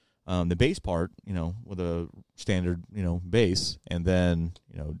record the bass part, with a standard, bass, and then,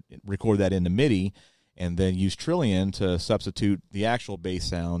 record that into MIDI, and then use Trillion to substitute the actual bass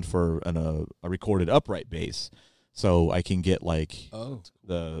sound for a recorded upright bass. So I can get like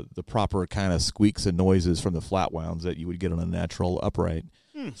the proper kind of squeaks and noises from the flat wounds that you would get on a natural upright.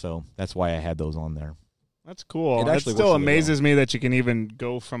 So that's why I had those on there. That's cool. It still amazes me that you can even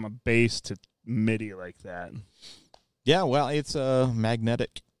go from a bass to MIDI like that. Yeah, well, it's a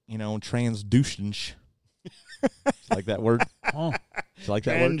magnetic, transducence. Like that word? Oh. You like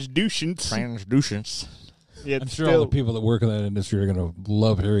that word? Transducence. Transducence. Yeah, I'm sure all the people that work in that industry are going to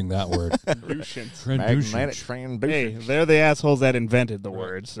love hearing that word. Transducence. Magnetic transducence. Hey, they're the assholes that invented the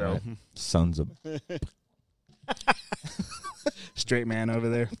word. So, Sons of. Straight man over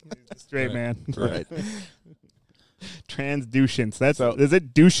there. Straight man. Right. Transducence. Is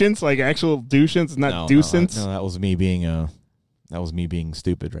it douchance? Like actual douchance, not doucence? No, that was me being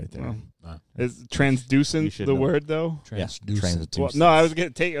stupid right there. Is transducence the word though? Transducent. Well, no, I was going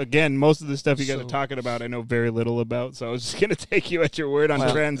to take again. Most of the stuff you guys are talking about, I know very little about. So I was just going to take you at your word on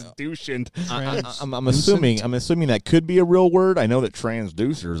transducent. I'm assuming that could be a real word. I know that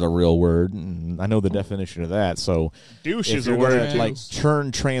transducer is a real word, and I know the definition of that. So douche if is you're a word. gonna, like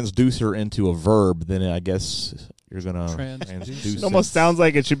turn transducer into a verb, then I guess you're gonna transduce. It almost sounds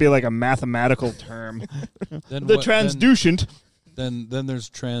like it should be like a mathematical term. Transducent. Then there's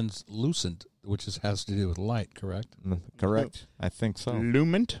translucent, which has to do with light, correct? Correct. I think so.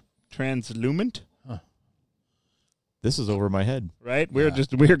 Lument? Translument? Huh. This is over my head. Right? We're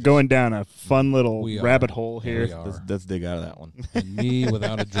going down a fun little rabbit hole here. Let's dig out of that one. And me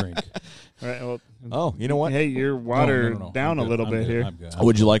without a drink. Right, well, you know what? Hey, you're watered down a little bit here.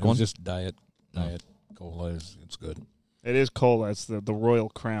 Would you like one? Just diet cola. It's good. It is cola. It's the Royal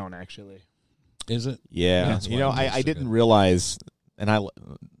Crown, actually. Is it? Yeah. I didn't realize, and I'm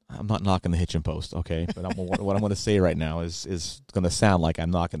not knocking the hitching post, okay? But what I'm going to say right now is going to sound like I'm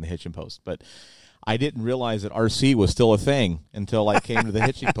knocking the hitching post. But I didn't realize that RC was still a thing until I came to the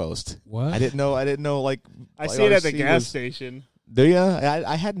hitching post. What? I didn't know. Like I see it at the gas station. Do you?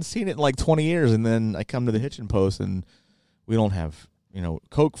 I hadn't seen it in like 20 years, and then I come to the hitching post, and we don't have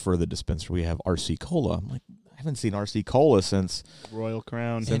Coke for the dispenser. We have RC Cola. I'm like, I haven't seen RC Cola since Royal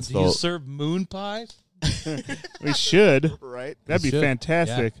Crown. And do you serve moon pies? We should. Right? That'd be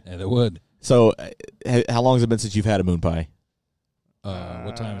fantastic. Yeah, and it would. So, how long has it been since you've had a moon pie?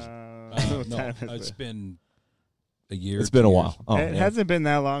 What time is it? It's been a year. It's been a while. Oh, it hasn't been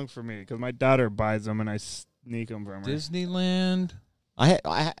that long for me because my daughter buys them and I sneak them from her. Disneyland.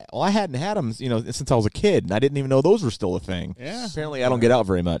 I hadn't had them, since I was a kid, and I didn't even know those were still a thing. Yeah. Apparently, I don't get out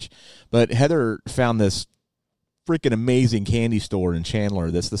very much. But Heather found this freaking amazing candy store in Chandler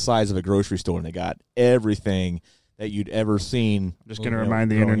that's the size of a grocery store, and they got everything that you'd ever seen. I'm just going to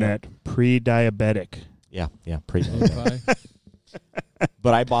remind the internet, pre-diabetic. Yeah, pre-diabetic.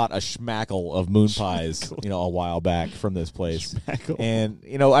 But I bought a schmackle of moon pies, a while back from this place. Schmackle. And,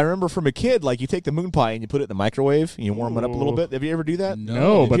 I remember from a kid, like, you take the moon pie and you put it in the microwave and you warm it up a little bit. Have you ever do that?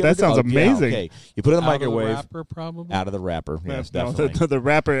 No, but that sounds amazing. Yeah, okay. You put it in the microwave. Out of the wrapper, probably? Out of the wrapper, yes, definitely. No, the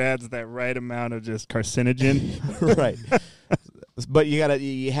wrapper adds that right amount of just carcinogen. Right. But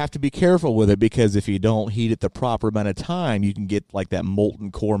you have to be careful with it, because if you don't heat it the proper amount of time, you can get like that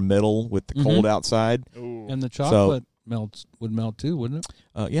molten core middle with the cold outside. Ooh. And the chocolate would melt too, wouldn't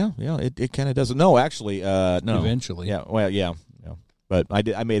it? Yeah, it kind of does. No, actually, no. Eventually. Yeah, well, yeah. But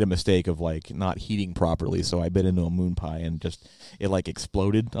I made a mistake of like not heating properly, so I bit into a moon pie and just it like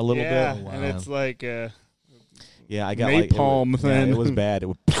exploded a little bit. And it's like I got napalm thing. It was bad. It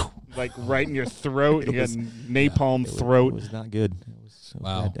was like right in your throat. You got napalm throat. It was not good. It was so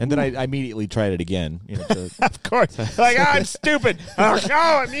wow. bad. And then I immediately tried it again. Of course. Like, I'm stupid.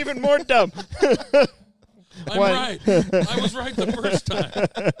 I'm even more dumb. I'm right. I was right the first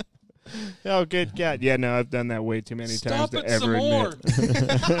time. Oh, good God. Yeah, no, I've done that way too many times to ever admit.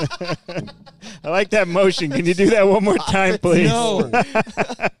 I like that motion. Can you do that one more time, please? No.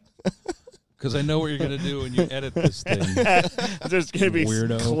 Because I know what you're going to do when you edit this thing. There's going to be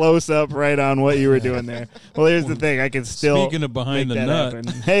close up right on what you were doing there. Well, here's the thing. I can still Speaking of behind the nut.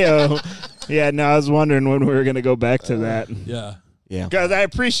 Hey-oh. Yeah, no, I was wondering when we were going to go back to that. Yeah. Yeah. Because I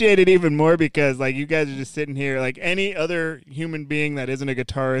appreciate it even more because, like, you guys are just sitting here. Like, any other human being that isn't a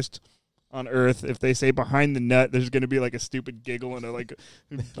guitarist on Earth, if they say behind the nut, there's going to be, like, a stupid giggle and a, like,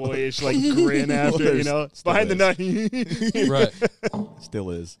 boyish, like, grin after, behind the nut. Right. Still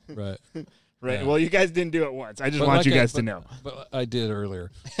is. Right. Right. Yeah. Well, you guys didn't do it once. I just want you guys to know. But I did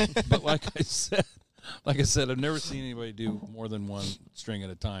earlier. But like I said, Like I said, I've never seen anybody do more than one string at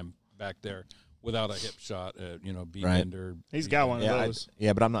a time back there without a hip shot, beat Right. bender. He's got one of those.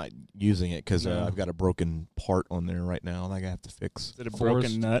 But I'm not using it because No. I've got a broken part on there right now that I have to fix. Is it a Forrest-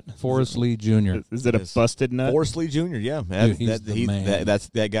 broken nut? Forrest Lee Jr. Is it a Yes. busted nut? Forrest Lee Jr. Yeah, Dude, he's the man. that's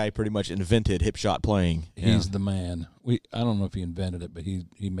that guy. Pretty much invented hip shot playing. He's the man. I don't know if he invented it, but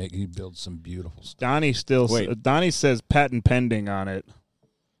he builds some beautiful stuff. Donnie says patent pending on it.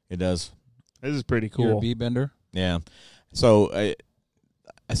 It does. This is pretty You're a cool. B bender. Yeah. So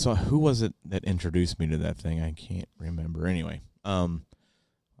I saw, who was it that introduced me to that thing? I can't remember. Anyway,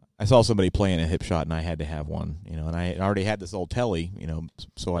 I saw somebody playing a hip shot, and I had to have one. And I already had this old telly.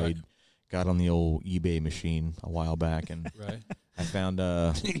 So Right. I got on the old eBay machine a while back, and Right. I found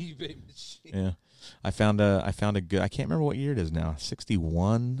eBay machine. yeah, I found a good. I can't remember what year it is now.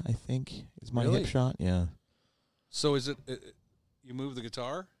 61, I think, is my Really? hip shot. Yeah. So is it you move the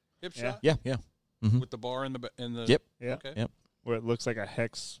guitar hip Yeah. shot Yeah. Yeah. Mm-hmm. with the bar in the Yep. Yeah. Okay. Yep. Where it looks like a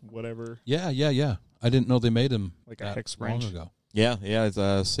hex, whatever, Yeah. I didn't know they made them like a that hex long wrench. ago. Yeah.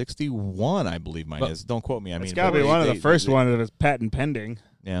 It's 61, I believe mine But- is. Don't quote me. I mean, It's got to but be one of they- the first they- one that is patent pending.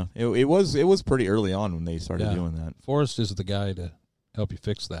 Yeah, it was pretty early on when they started Yeah. doing that. Forrest is the guy to help you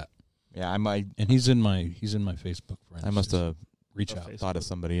fix that, Yeah, I and he's in my Facebook friends. I must have reach Oh, out. Facebook. thought of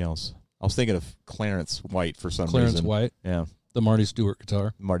somebody else. I was thinking of Clarence White for some Clarence reason. White, Yeah, the Marty Stewart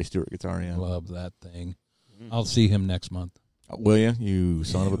guitar. Marty Stewart guitar. Yeah, Love that thing. I'll see him next month. will you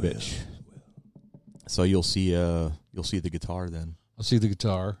son of a Yeah, bitch? So you'll see the guitar then. I'll see the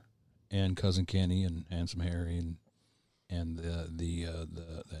guitar and Cousin Kenny and Handsome Harry and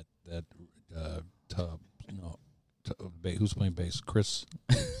that Tub. No, who's playing bass? Chris,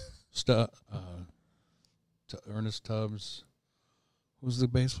 Ernest Tubbs. Who's the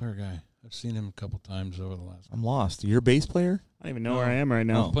bass player guy? I've seen him a couple times over the last. I'm lost. You're a bass player? I don't even know where I am right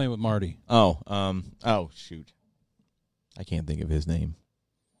now. I'm playing with Marty. Oh shoot, I can't think of his name.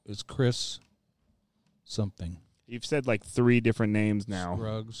 It's Chris something. You've said like 3 different names now.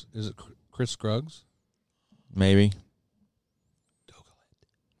 Scruggs. Is it Chris Scruggs? Maybe.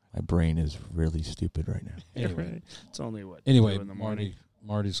 My brain is really stupid right now. Anyway. Right. It's only what? Anyway, 2 in the morning.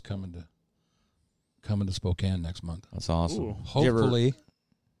 Marty's coming to Spokane next month. That's awesome. Ooh. Did you ever- Hopefully,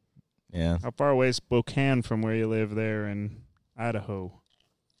 Yeah. How far away is Spokane from where you live there in Idaho?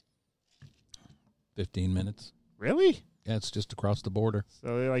 15 minutes. Really? Yeah, it's just across the border.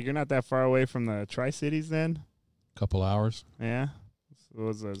 So like you're not that far away from the Tri-Cities then? Couple hours. Yeah. So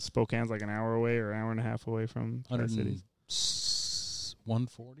was Spokane's like an hour away or an hour and a half away from Tri-Cities?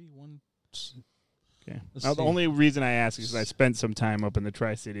 140. Okay. Let's Now, the see. only reason I ask is because I spent some time up in the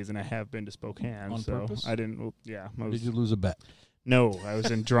Tri-Cities and I have been to Spokane. On so purpose? I didn't. Yeah. Did you lose a bet? No, I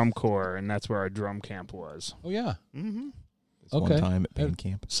was in drum corps, and that's where our drum camp was. Oh yeah, Mm-hmm. This one Okay. time at band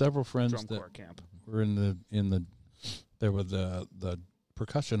camp. several friends Drum that corps camp. were in the there were the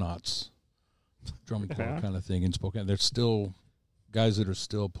percussionauts, drum corps Yeah. kind of thing in Spokane. There's still guys that are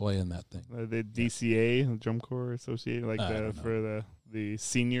still playing that thing. The DCA, the Drum Corps Association, like I don't know. for the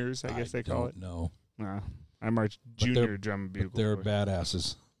seniors, I guess they call it. No, I marched But they're- junior drum but bugle. they're corps.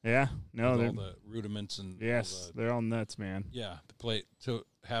 badasses. Yeah, no, with they're all the rudiments and all yes, the- they're all nuts, man. yeah. To play to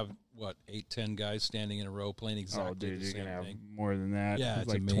have 8-10 guys standing in a row playing exactly Oh, dude, the you're same gonna have thing. more than that. Yeah, it's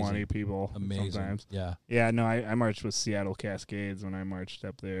like amazing. 20 people Amazing. sometimes. Yeah. Yeah, no, I marched with Seattle Cascades when I marched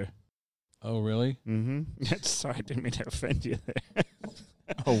up there. Oh really? Mm-hmm. Sorry, I didn't mean to offend you there.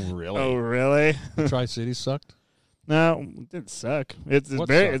 Oh, really? Oh, really? Tri-Cities sucked. No, it didn't suck. It's What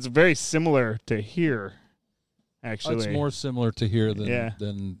very sucked? it's very similar to here. Actually, It's more similar to here than Yeah.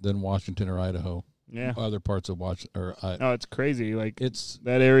 than Washington or Idaho. yeah. Other parts of Washington No, it's crazy. Like it's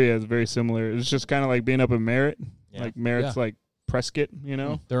that area is very similar. It's just kind of like being up in Merritt. Yeah. Like Merritt's like Prescott, you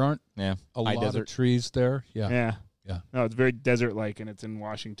know? there aren't Yeah. a High lot desert. of trees there. Yeah. Yeah. Yeah. No, it's very desert-like, and it's in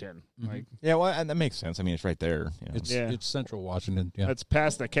Washington. Mhm. Like Yeah, well, and that makes sense. I mean, it's right there. You know. It's Yeah. it's central Washington. Yeah. that's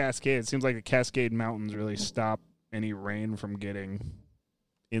past the Cascade. It seems like the Cascade Mountains really stop any rain from getting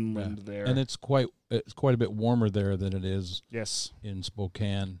inland there. And it's quite a bit warmer there than it is yes. in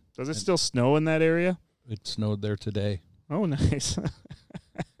Spokane. Does it And- still snow in that area? It snowed there today. Oh, nice.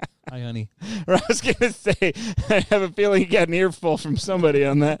 Hi, honey. Or I was gonna say, I have a feeling you got an earful from somebody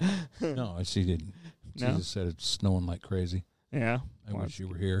on that. No, she didn't. She No? just said it's snowing like crazy. Yeah. I wish you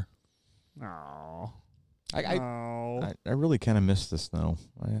were here. Oh. I really kind of miss the snow.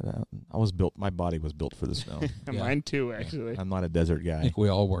 I was built. My body was built for the snow. Yeah. Mine too, actually. I'm not a desert I guy. think we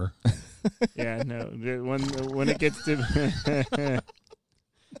all were. Yeah, no. When it gets to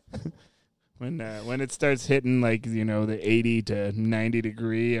when it starts hitting like the 80 to 90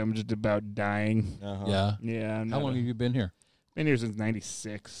 degree, I'm just about dying. Uh-huh. Yeah. Yeah. How long have you been here? Been here since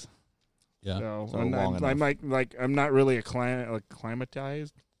 '96. Yeah. So, So and long I'm enough. like I'm not really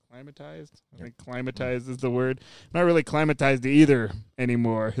acclimatized. Climatized? I think climatized is the word. I'm not really climatized to either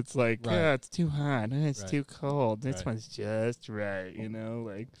anymore. It's like, Right. yeah, it's too hot. It's Right. too cold. This Right. one's just right.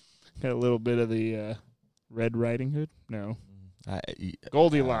 Like got a little bit of the Red Riding Hood. No,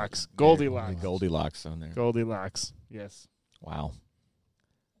 Goldilocks. Goldilocks. Goldilocks on there. Goldilocks. Yes. Wow.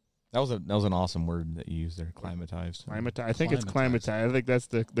 That was an awesome word that you used there. Climatized. I think it's climatized. I think that's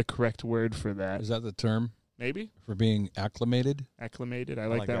the correct word for that. Is that the term Maybe for being acclimated acclimated. I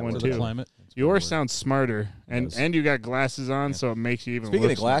like like that that one word to the too. climate? Yours sounds smarter, and does. and you got glasses on, Yeah. so it makes you even. Speaking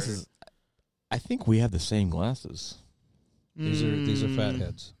look of glasses, I think we have the same glasses. smarter. These are fat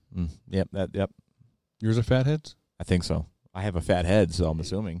heads. Yep. Yours are fat heads? I think so. I have a fat head, so I'm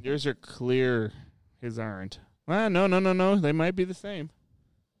assuming. Yours are clear. His aren't. Well, no. They might be the same.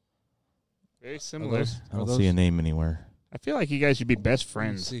 Very similar. I don't see a name anywhere. I feel like you guys should be best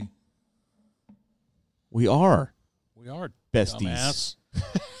friends. See, We are we are besties.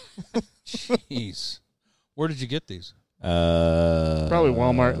 dumbass. Jeez, where did you get these? Probably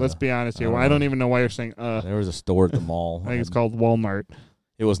Walmart. Let's be honest here. I don't I don't know. even know why you're saying There was a store at the mall. I think it's called Walmart.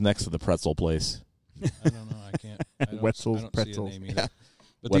 It was next to the pretzel place. I don't know. I can't. I don't, Wetzel's I don't Pretzels. See a name either. Yeah.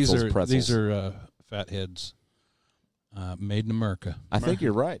 But Wetzel's these Pretzels. are fat heads, made in America. I think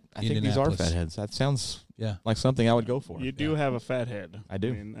you're right. I think these are Indianapolis. fat heads. That sounds Yeah. like something I would go for. You do have a fat head. I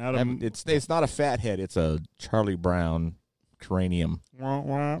do. mean, out of It's not a fat head. It's a Charlie Brown cranium.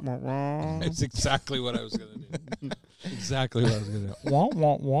 It's exactly what I was going to do. Exactly what I was going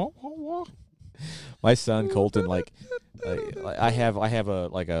to do. My son Colton, I have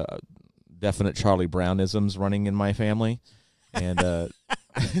a definite Charlie Brownisms running in my family, and and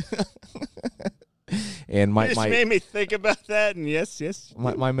You just made me think about that, and yes.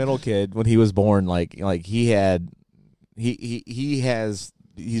 my middle kid, when he was born, he's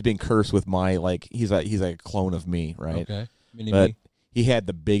been cursed with he's like a clone of me, right? Okay. Mini But me. he had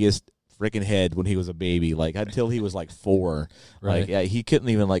the biggest freaking head when he was a baby, until he was 4. Right. He couldn't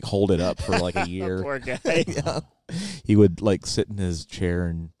even hold it up for a year. Poor guy. Yeah. He would sit in his chair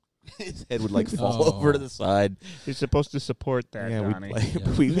and his head would fall Oh. over to the side. You're supposed to support that, Yeah, Donnie.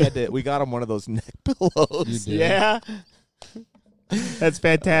 we got him one of those neck pillows. You did. Yeah. That's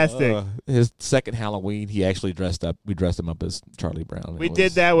fantastic. His second Halloween, he actually dressed up. We dressed him up as Charlie Brown. We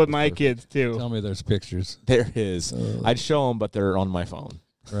did that with my kids, too. Tell me there's pictures. There is. Oh. I'd show them, but they're on my phone.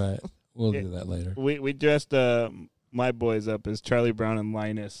 Right. We'll Yeah. do that later. We dressed my boys up as Charlie Brown and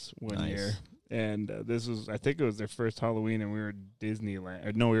Linus one Nice. year. And this was, I think it was their first Halloween, and we were at Disneyland.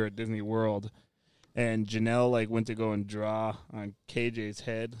 Or no, we were at Disney World. And Janelle went to go and draw on KJ's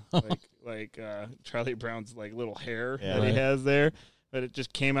head, Charlie Brown's little hair Yeah. that he Right. has there. But it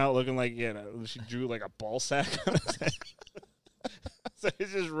just came out looking like she drew a ball sack on his head. So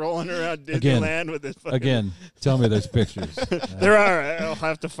he's just rolling around Disneyland with his fucking Again, tell me there's pictures. There are. I'll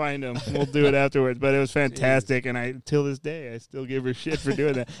have to find them. We'll do it afterwards. But it was fantastic, and till this day, I still give her shit for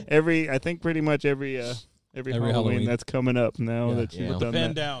doing that. I think pretty much every Halloween that's coming up now Yeah. that she's Yeah. done Fan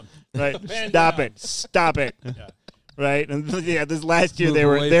that. down. Right? Fan Stop down. it! Stop it! Yeah. Right? And this last year Move they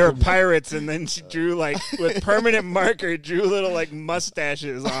were away from- pirates, and then she drew with permanent marker, drew little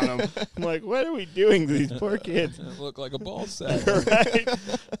mustaches on them. I'm like, what are we doing to these poor kids? It looked like a ball sack. Right?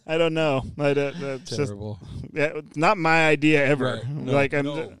 I don't know. That's just Terrible. it's not my idea ever. Right.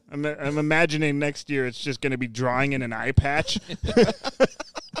 No, I'm imagining next year it's just going to be drawing in an eye patch.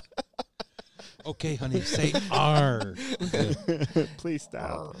 Okay, honey, say R. Please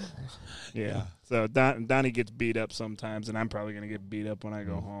stop. Yeah. So Donnie gets beat up sometimes, and I'm probably going to get beat up when I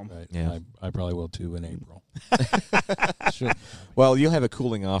go home. Right. Yeah. I probably will too in April. She'll- Well, you'll have a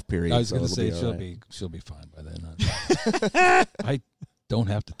cooling off period. I was so going to it'll say all right. she'll be fine by then. I don't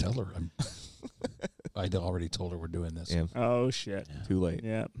have to tell her. I already told her we're doing this. Yeah, Oh shit. too late.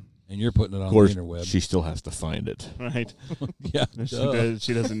 Yeah. And you're putting it on Of course, the interweb. she still has to find it. Right. Yeah.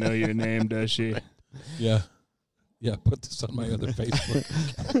 She doesn't know your name, does she? Yeah. Yeah. Put this on my other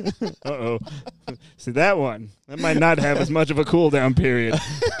Facebook. Uh-oh. See, that might not have as much of a cool down period.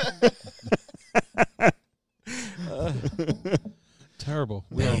 Terrible.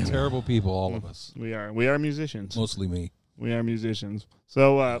 We are terrible people, all of us. We are musicians. Mostly me. We are musicians.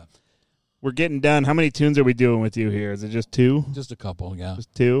 So we're getting done. How many tunes are we doing with you here? Is it just 2? Just a couple, yeah.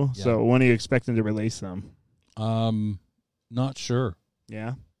 Just 2? Yeah. So when are you expecting to release them? Not sure.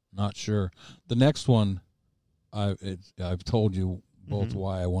 Yeah. Not sure. The next one, I've told you both Mhm.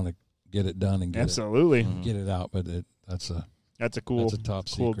 why I want to get it done and Absolutely. get it out, but that's a Cool top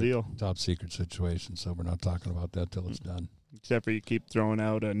cool secret deal. top secret situation. So we're not talking about that till it's done. Except for you keep throwing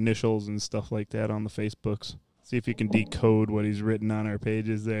out initials and stuff like that on the Facebooks. See if you can decode what he's written on our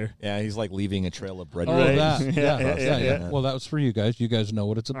pages there. Yeah, he's like leaving a trail of bread. Oh, Right. that. Yeah, Yeah. Well, that was for you guys. You guys know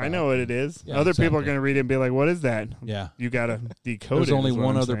what it's about. I know what it is. Yeah, Other people are exactly. going to read it and be like, what is that? Yeah. You got to decode There's it. only is what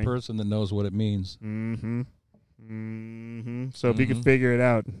one I'm other saying. person that knows what it means. Mm-hmm. Mm-hmm. So if you can Mhm. figure it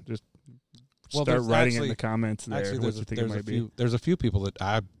out, just Well, start there's waiting in actually- the comments there. Actually, what you think it might be. there's a few people that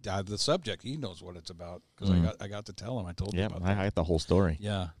I the subject. He knows what it's about because I got to tell him. I told him Yeah, about I that. got the whole story.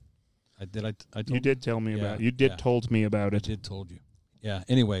 Yeah, I did. I told You did tell me Yeah, about it. You did yeah. told me about I it. did told you. Yeah.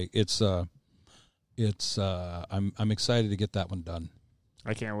 Anyway, it's I'm excited to get that one done.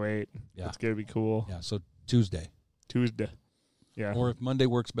 I can't wait. Yeah. It's going to be cool. Yeah. So Tuesday, Tuesday. Yeah. or if Monday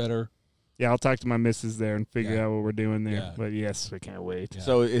works better. Yeah, I'll talk to my missus there and figure Yeah. out what we're doing there. Yeah. But yes, we can't wait. Yeah.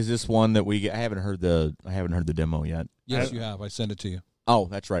 So is this one that I haven't heard the demo yet. Yes, you have. I sent it to you. Oh,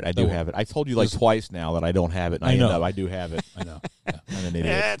 that's right. I do So- have it. I told you like This- twice now that I don't have it. And I know. I do have it. I know. Yeah. I'm an idiot.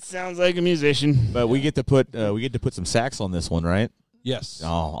 That sounds like a musician. But we get to put some sax on this one, right? Yes. Oh,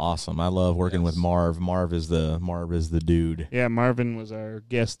 awesome! I love working with Yes. Marv. Marv is the dude. Yeah, Marvin was our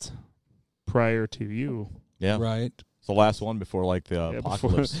guest prior to you. Yeah, Right. it's the last one before like the Yeah,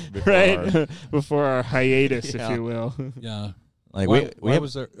 apocalypse. Before right? our- Before our hiatus, Yeah. if you will. Yeah. like why we have,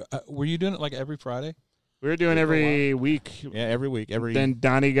 was there? Were you doing it like every Friday? We were doing every week. yeah, every week, Then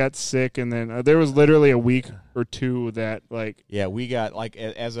Donnie got sick, and then there was literally a week or two that, like, yeah, we got like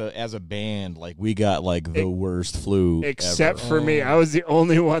as a band, like we got like the worst flu except ever. for me, Oh. I was the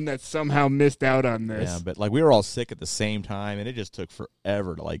only one that somehow missed out on this. Yeah, but like we were all sick at the same time, and it just took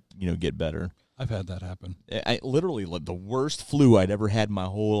forever to like get better. I've had that happen. I literally like the worst flu I'd ever had in my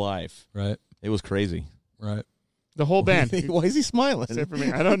whole life. Right. It was crazy. Right. The whole band. Why is he smiling? Except for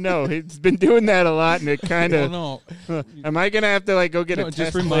me. I don't know. He's been doing that a lot, and it kind of. Well, no. Am I going to have to, like, go get No, a it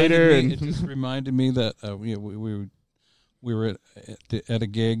just test later? reminded me. And It just reminded me that we were at a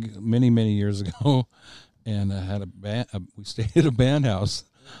gig many years ago, and had a band. We stayed at a band house,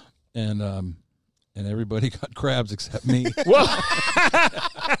 and everybody got crabs except me.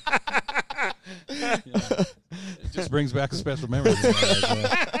 It just brings back a special memory.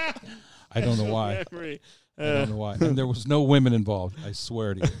 I don't know why. I don't know why. And there was no women involved. I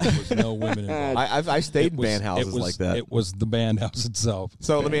swear to you, there was no women involved. I stayed in It was- band houses it was- like that. It was the band house itself.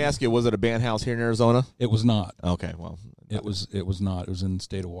 So let me ask you, was it a band house here in Arizona? It was not. Okay, well, It was not. It was in the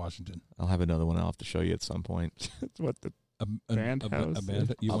state of Washington. I'll have another one I'll have to show you at some point. what the Band house?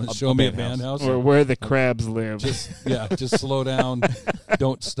 You A- want a to show me a band band house? or where the crabs live. Just slow down.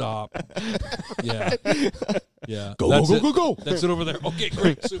 Don't stop. Yeah. Yeah. Go, That's go, it. go, go, go. That's it over there. Okay,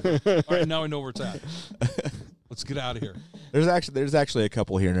 great. Super. All right, now I know where it's at. Let's get out of here. There's actually a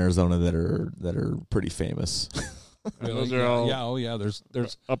couple here in Arizona that are pretty famous. Really? Those are yeah, all- yeah, oh yeah, there's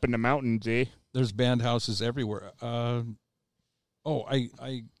up in the mountains, eh? there's band houses everywhere. I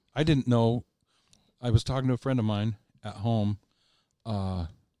didn't know. I was talking to a friend of mine at home,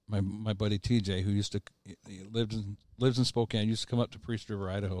 my buddy TJ, who he lives in Spokane. Used to come up to Priest River,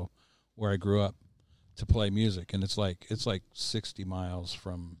 Idaho, where I grew up, to play music, and it's like 60 miles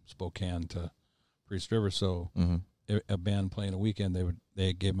from Spokane to Priest River. So a band playing a weekend,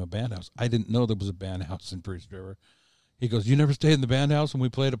 they gave him a band house. I didn't know there was a band house in Priest River. He goes, "You never stayed in the band house when we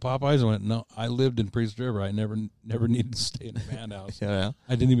played at Popeyes?" I went, "No, I lived in Priest River. I never needed to stay in a band house. Yeah.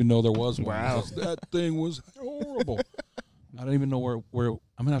 I didn't even know there was one." Wow. He goes, "That thing was horrible." I don't even know where. I'm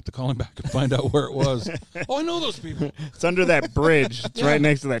gonna have to call him back and find out where it was. Oh, I know those people. It's under that bridge. It's right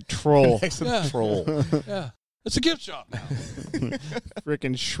next to that troll. Yeah. Troll. Yeah, it's a gift shop now.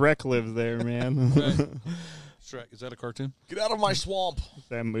 Freaking Shrek lives there, man. Right. Shrek, is that a cartoon? Get out of my swamp.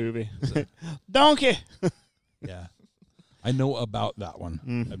 That movie. Donkey. Yeah, I know about that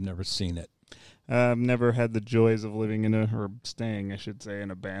one. I've never seen it. I've never had the joys of living or staying, I should say, in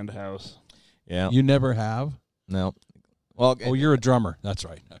a band house. Yeah. You never have? No. Well, Oh, you're a drummer. That's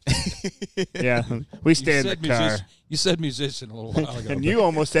right. Yeah, we stay in the said car. You said musician a little while ago. And you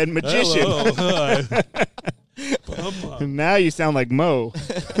almost said magician. Hello, hi. And now you sound like Mo.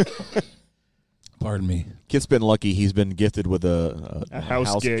 Pardon me. Kid's been lucky. He's been gifted with a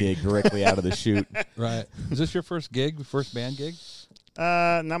house gig. directly out of the chute. Right. Is this your first gig, first band gig?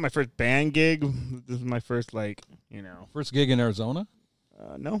 Not my first band gig. This is my first, First gig in Arizona?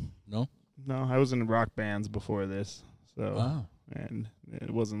 no. No? No, I was in rock bands before this. So, Wow. and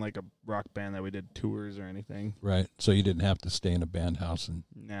it wasn't like a rock band that we did tours or anything. Right. So you didn't have to stay in a band house and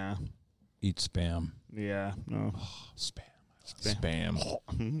Nah. eat Spam. Yeah, no. Spam.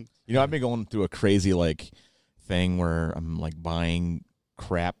 You know, I've been going through a crazy thing where I'm buying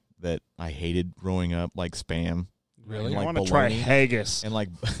crap that I hated growing up, like Spam. Really? I Like want to try bologna. haggis. And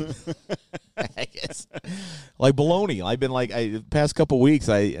haggis. Like bologna. I've been the past couple weeks.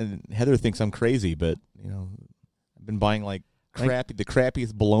 And Heather thinks I'm crazy, but I've been buying like the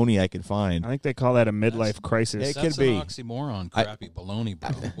crappiest bologna I could find. I think they call that a midlife crisis. It That's could be an oxymoron. Crappy baloney, bro.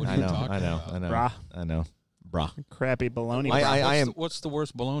 What are you talking about? I know. Brah. I know. Brah. Crappy baloney. I am What's the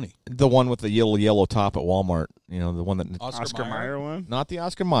worst baloney? the one with the yellow top at Walmart. You know, the one that Oscar Mayer one? not the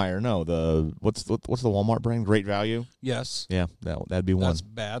Oscar Mayer. No, the what's the Walmart brand? Great Value. Yes. Yeah, that'd be one. That's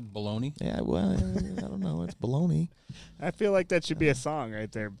bad baloney. Yeah, well, I don't know. It's bologna. I feel like that should be a song right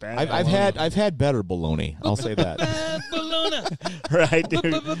there. Bad I've had better bologna. I'll say that. Bad baloney. right, dude.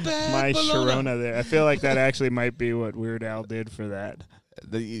 Bad My baloney. Sharona there. I feel like that actually might be what Weird Al did for that.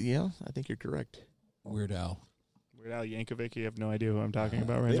 Yeah, I think you're correct. Weird Al. Weird Al Yankovic, you have no idea who I'm talking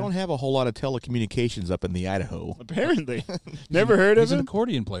about right They now. don't have a whole lot of telecommunications up in the Idaho. Apparently. Never heard of He's an him?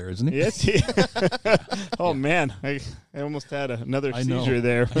 accordion player, isn't he? Yes, he. Oh, man. I almost had another I know. seizure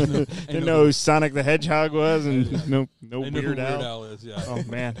there. I know. Didn't know who Sonic the Hedgehog was and no I know who Weird Al. Weird Al is, yeah. Oh,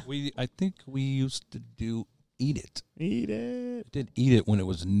 man. I think we used to do Eat It. Eat it. I did Eat It when it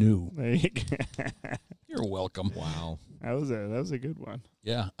was new. There you go. You're welcome. Wow. That was a good one.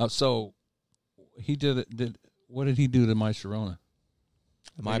 Yeah. So he did it. What did he do to my Sharona?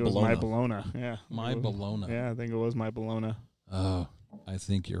 I think it was My Bologna. Yeah. My Bologna. Yeah, I think it was My Bologna. Oh, I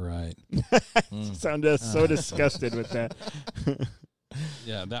think you're right. Sound so disgusted with that.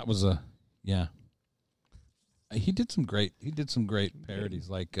 Yeah, that was yeah. He did some great parodies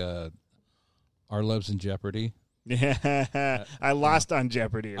like Our Love's in Jeopardy. Yeah, I lost on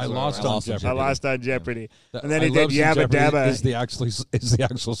Jeopardy. I lost on Jeopardy. I lost on Jeopardy. That And then I he did Love's in Yabba Jeopardy Dabba. Is the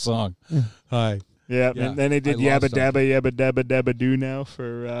actual song. Hi. Yeah, Yeah, and then he did I Yabba lost on Dabba Dabba Do now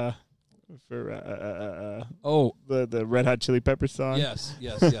for Oh, the Red Hot Chili Peppers song. yes.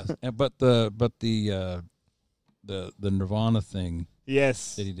 And, but the Nirvana thing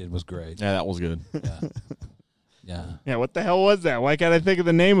Yes. that he did was great. Yeah, that was good. Yeah. Yeah, what the hell was that? Why can't I think of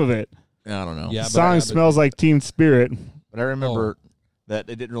the name of it? I don't know. Yeah. Song smells like Teen Spirit. But I remember that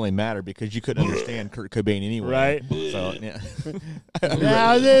it didn't really matter because you couldn't understand Kurt Cobain anyway. Right. So, yeah.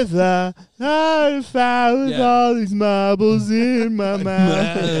 Now this I found with all these marbles in my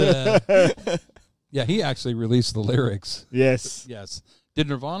mouth. Yeah, he actually released the lyrics. Yes. Yes. Did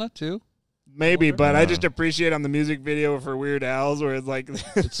Nirvana too? Maybe, but I just appreciate on the music video for Weird Al's where it's like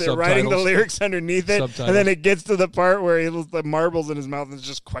It's they're writing the subtitles. lyrics underneath it, Subtitles. and then it gets to the part where he has the marbles in his mouth and it's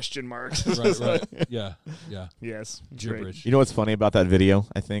just question marks. Right. Yeah. Yes. Gibberish. You know what's funny about that video,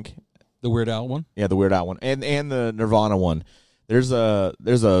 I think? The Weird Al one? Yeah, the Weird Al one. And the Nirvana one. There's a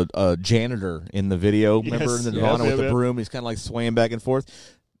janitor in the video. Yes, Remember in the yes, Nirvana with yeah. the broom? He's kind of like swaying back and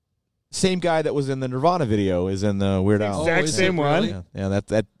forth. Same guy that was in the Nirvana video is in the Weird Al. Exact is same it one. really? Yeah, that's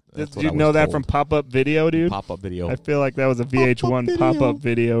Did what you I was know that told. from Pop-Up Video, dude? Pop-up video. I feel like that was a VH1 video. pop-up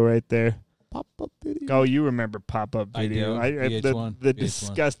video right there. Pop-up video. Oh, you remember Pop-Up I Video. do. VH1. The VH1.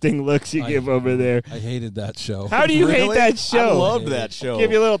 disgusting looks you I- give over there. I hated that show. How do you hate Really? that show? I loved that show.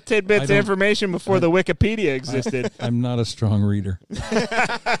 Give you little I tidbits of don't- information before the Wikipedia existed. I'm not a strong reader.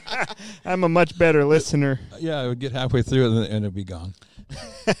 I'm a much better listener. Yeah, I would get halfway through it and it'd be gone.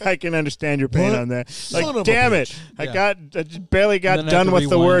 I can understand your pain What? on that. Son Like, of a damn it. bitch. I just barely got And then I have done to with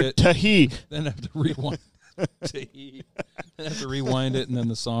the rewind word it. tahi. Then I have to rewind. I have to rewind it, and then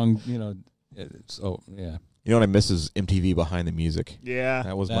the song, it's yeah. You know what I miss is MTV Behind the Music. Yeah.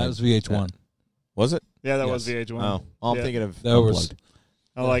 That was That my. was VH1. Was it? Yeah, that Yes. was VH1. Oh, I'm Yeah. thinking of That was-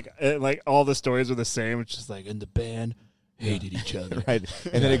 Unplugged. Oh, like all the stories were the same. It's just like, in the band hated each other. right,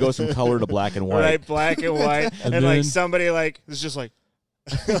 and then it goes from color to black and white. Right, black and white. And and like then- somebody like is just like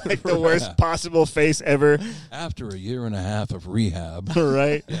like the worst possible face ever. After a year and a half of rehab.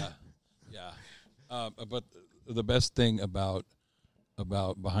 Right? Yeah. But the best thing about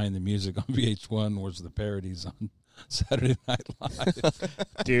Behind the Music on VH1 was the parodies on Saturday Night Live.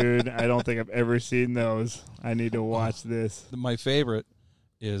 Dude, I don't think I've ever seen those. I need to watch this. My favorite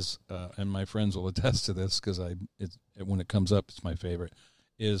is, and my friends will attest to this because when it comes up, it's my favorite,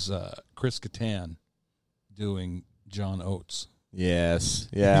 is Chris Kattan doing John Oates. Yes,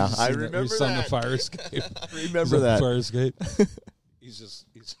 yeah, I remember He's on the that. fire escape. Remember that? Fire escape. He's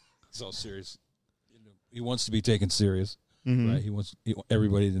all serious. He wants to be taken serious, Mhm. right? He wants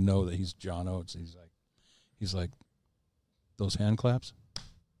everybody to know that he's John Oates. He's like, those hand claps.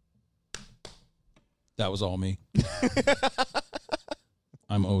 That was all me.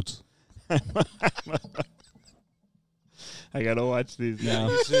 I'm Oates. I gotta watch these Yeah, now.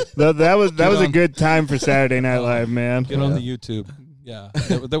 you should That was a on- good time for Saturday Night Live, man. get on the YouTube. Yeah,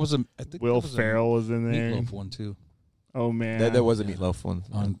 there was a. I think Will there was Ferrell was in a there. Meatloaf one too Oh man. There was a Meatloaf one.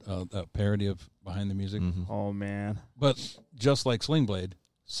 on a parody of Behind the Music. Mhm. Oh man. But just like Sling Blade,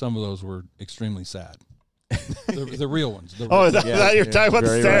 some of those were extremely sad. The real ones. Oh, is that you're talking about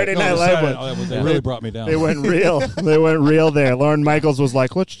the Saturday Night Live one? They really brought me down. They went real. They went real there. Lorne Michaels was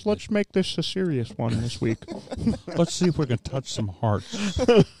like, let's make this a serious one this week. Let's see if we can touch some hearts.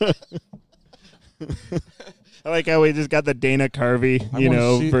 I like how we just got the Dana Carvey,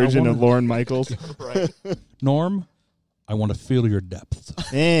 version of Lorne Michaels. Right. Norm, I want to feel your depth.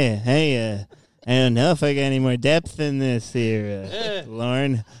 Yeah, hey, I don't know if I got any more depth in this here,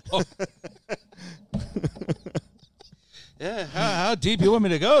 Lorne. Oh. Yeah, how deep you want me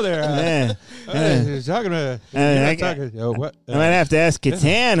to go there? You're talking about. What? I might have to ask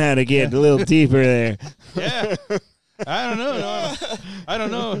Catan how to get a little deeper there. Yeah. I don't know. I don't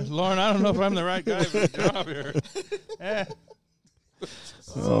know, Lauren. I don't know if I'm the right guy for the job here. Yeah.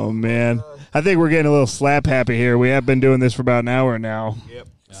 Oh, man. I think we're getting a little slap happy here. We have been doing this for about an hour now. Yep.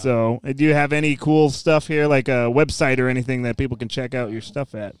 So, do you have any cool stuff here, like a website or anything that people can check out your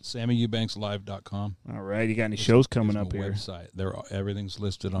stuff at? SammyEubanksLive.com. All right. You got any shows coming up here? Website. Everything's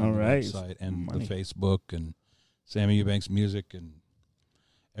listed on the website and the Facebook and Sammy Eubanks Music and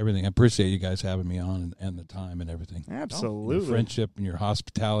everything. I appreciate you guys having me on and the time and everything. Absolutely. Your friendship and your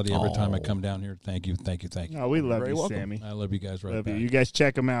hospitality every time I come down here. Thank you. Oh, we love you, welcome. Sammy. I love you guys back. You guys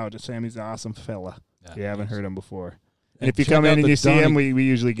check him out. Sammy's an awesome fella. Yeah, if you haven't heard him before. And if you come in and you see him, we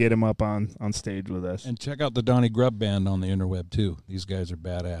usually get him up on stage with us. And check out the Donnie Grubb Band on the interweb, too. These guys are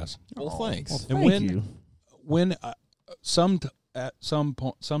badass. Well, thanks. Well, thank you. When sometime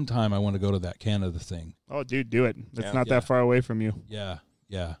I want to go to that Canada thing. Oh, dude, do it. It's not that far away from you. Yeah.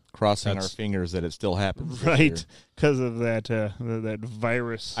 Crossing our fingers that it still happens. Right, because of that that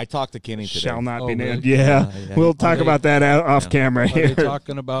virus. I talked to Kenny today. Shall not be named. Really? Yeah. We'll talk about that off camera here.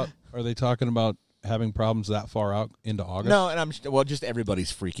 Are they talking about having problems that far out into August? No, and just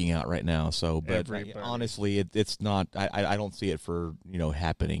everybody's freaking out right now. So, but honestly, it's not. I don't see it for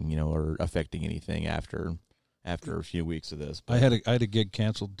happening, or affecting anything after a few weeks of this. But I had a gig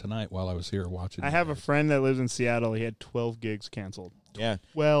canceled tonight while I was here watching. I have a friend that lives in Seattle. He had 12 gigs canceled. Yeah,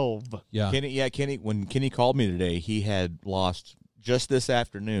 12. Yeah, Kenny. When Kenny called me today, he had lost just this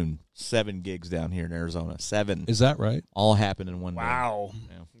afternoon 7 gigs down here in Arizona. 7. Is that right? All happened in one day. Wow.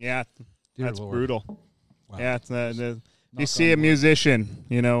 Yeah. That's Lord. brutal. Wow. Yeah, you see a musician,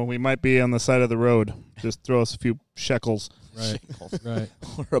 we might be on the side of the road. Just throw us a few shekels. Right.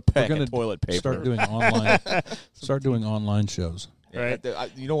 Or a pack of toilet paper. Start doing online shows. Right.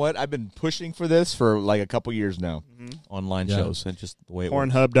 You know what? I've been pushing for this for like a couple years now. Mm-hmm. Online shows. And just the way it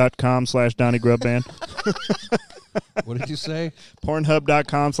works. Pornhub.com/Donnie Grubb Band. What did you say?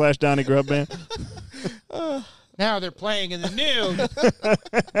 Pornhub.com/Donnie Grubb Band. Now they're playing in the nude.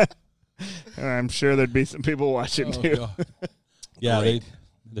 I'm sure there'd be some people watching too. God. Yeah,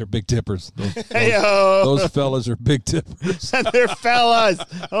 they're big tippers. Those fellas are big tippers. They're fellas.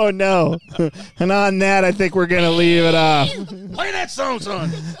 Oh, no. And on that, I think we're going to leave it off. Play that song, son.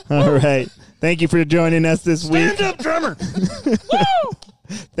 All right. Thank you for joining us this week. Stand up, drummer.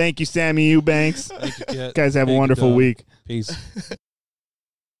 Thank you, Sammy Eubanks. Thank you, Kit. Guys, have a wonderful week. Peace.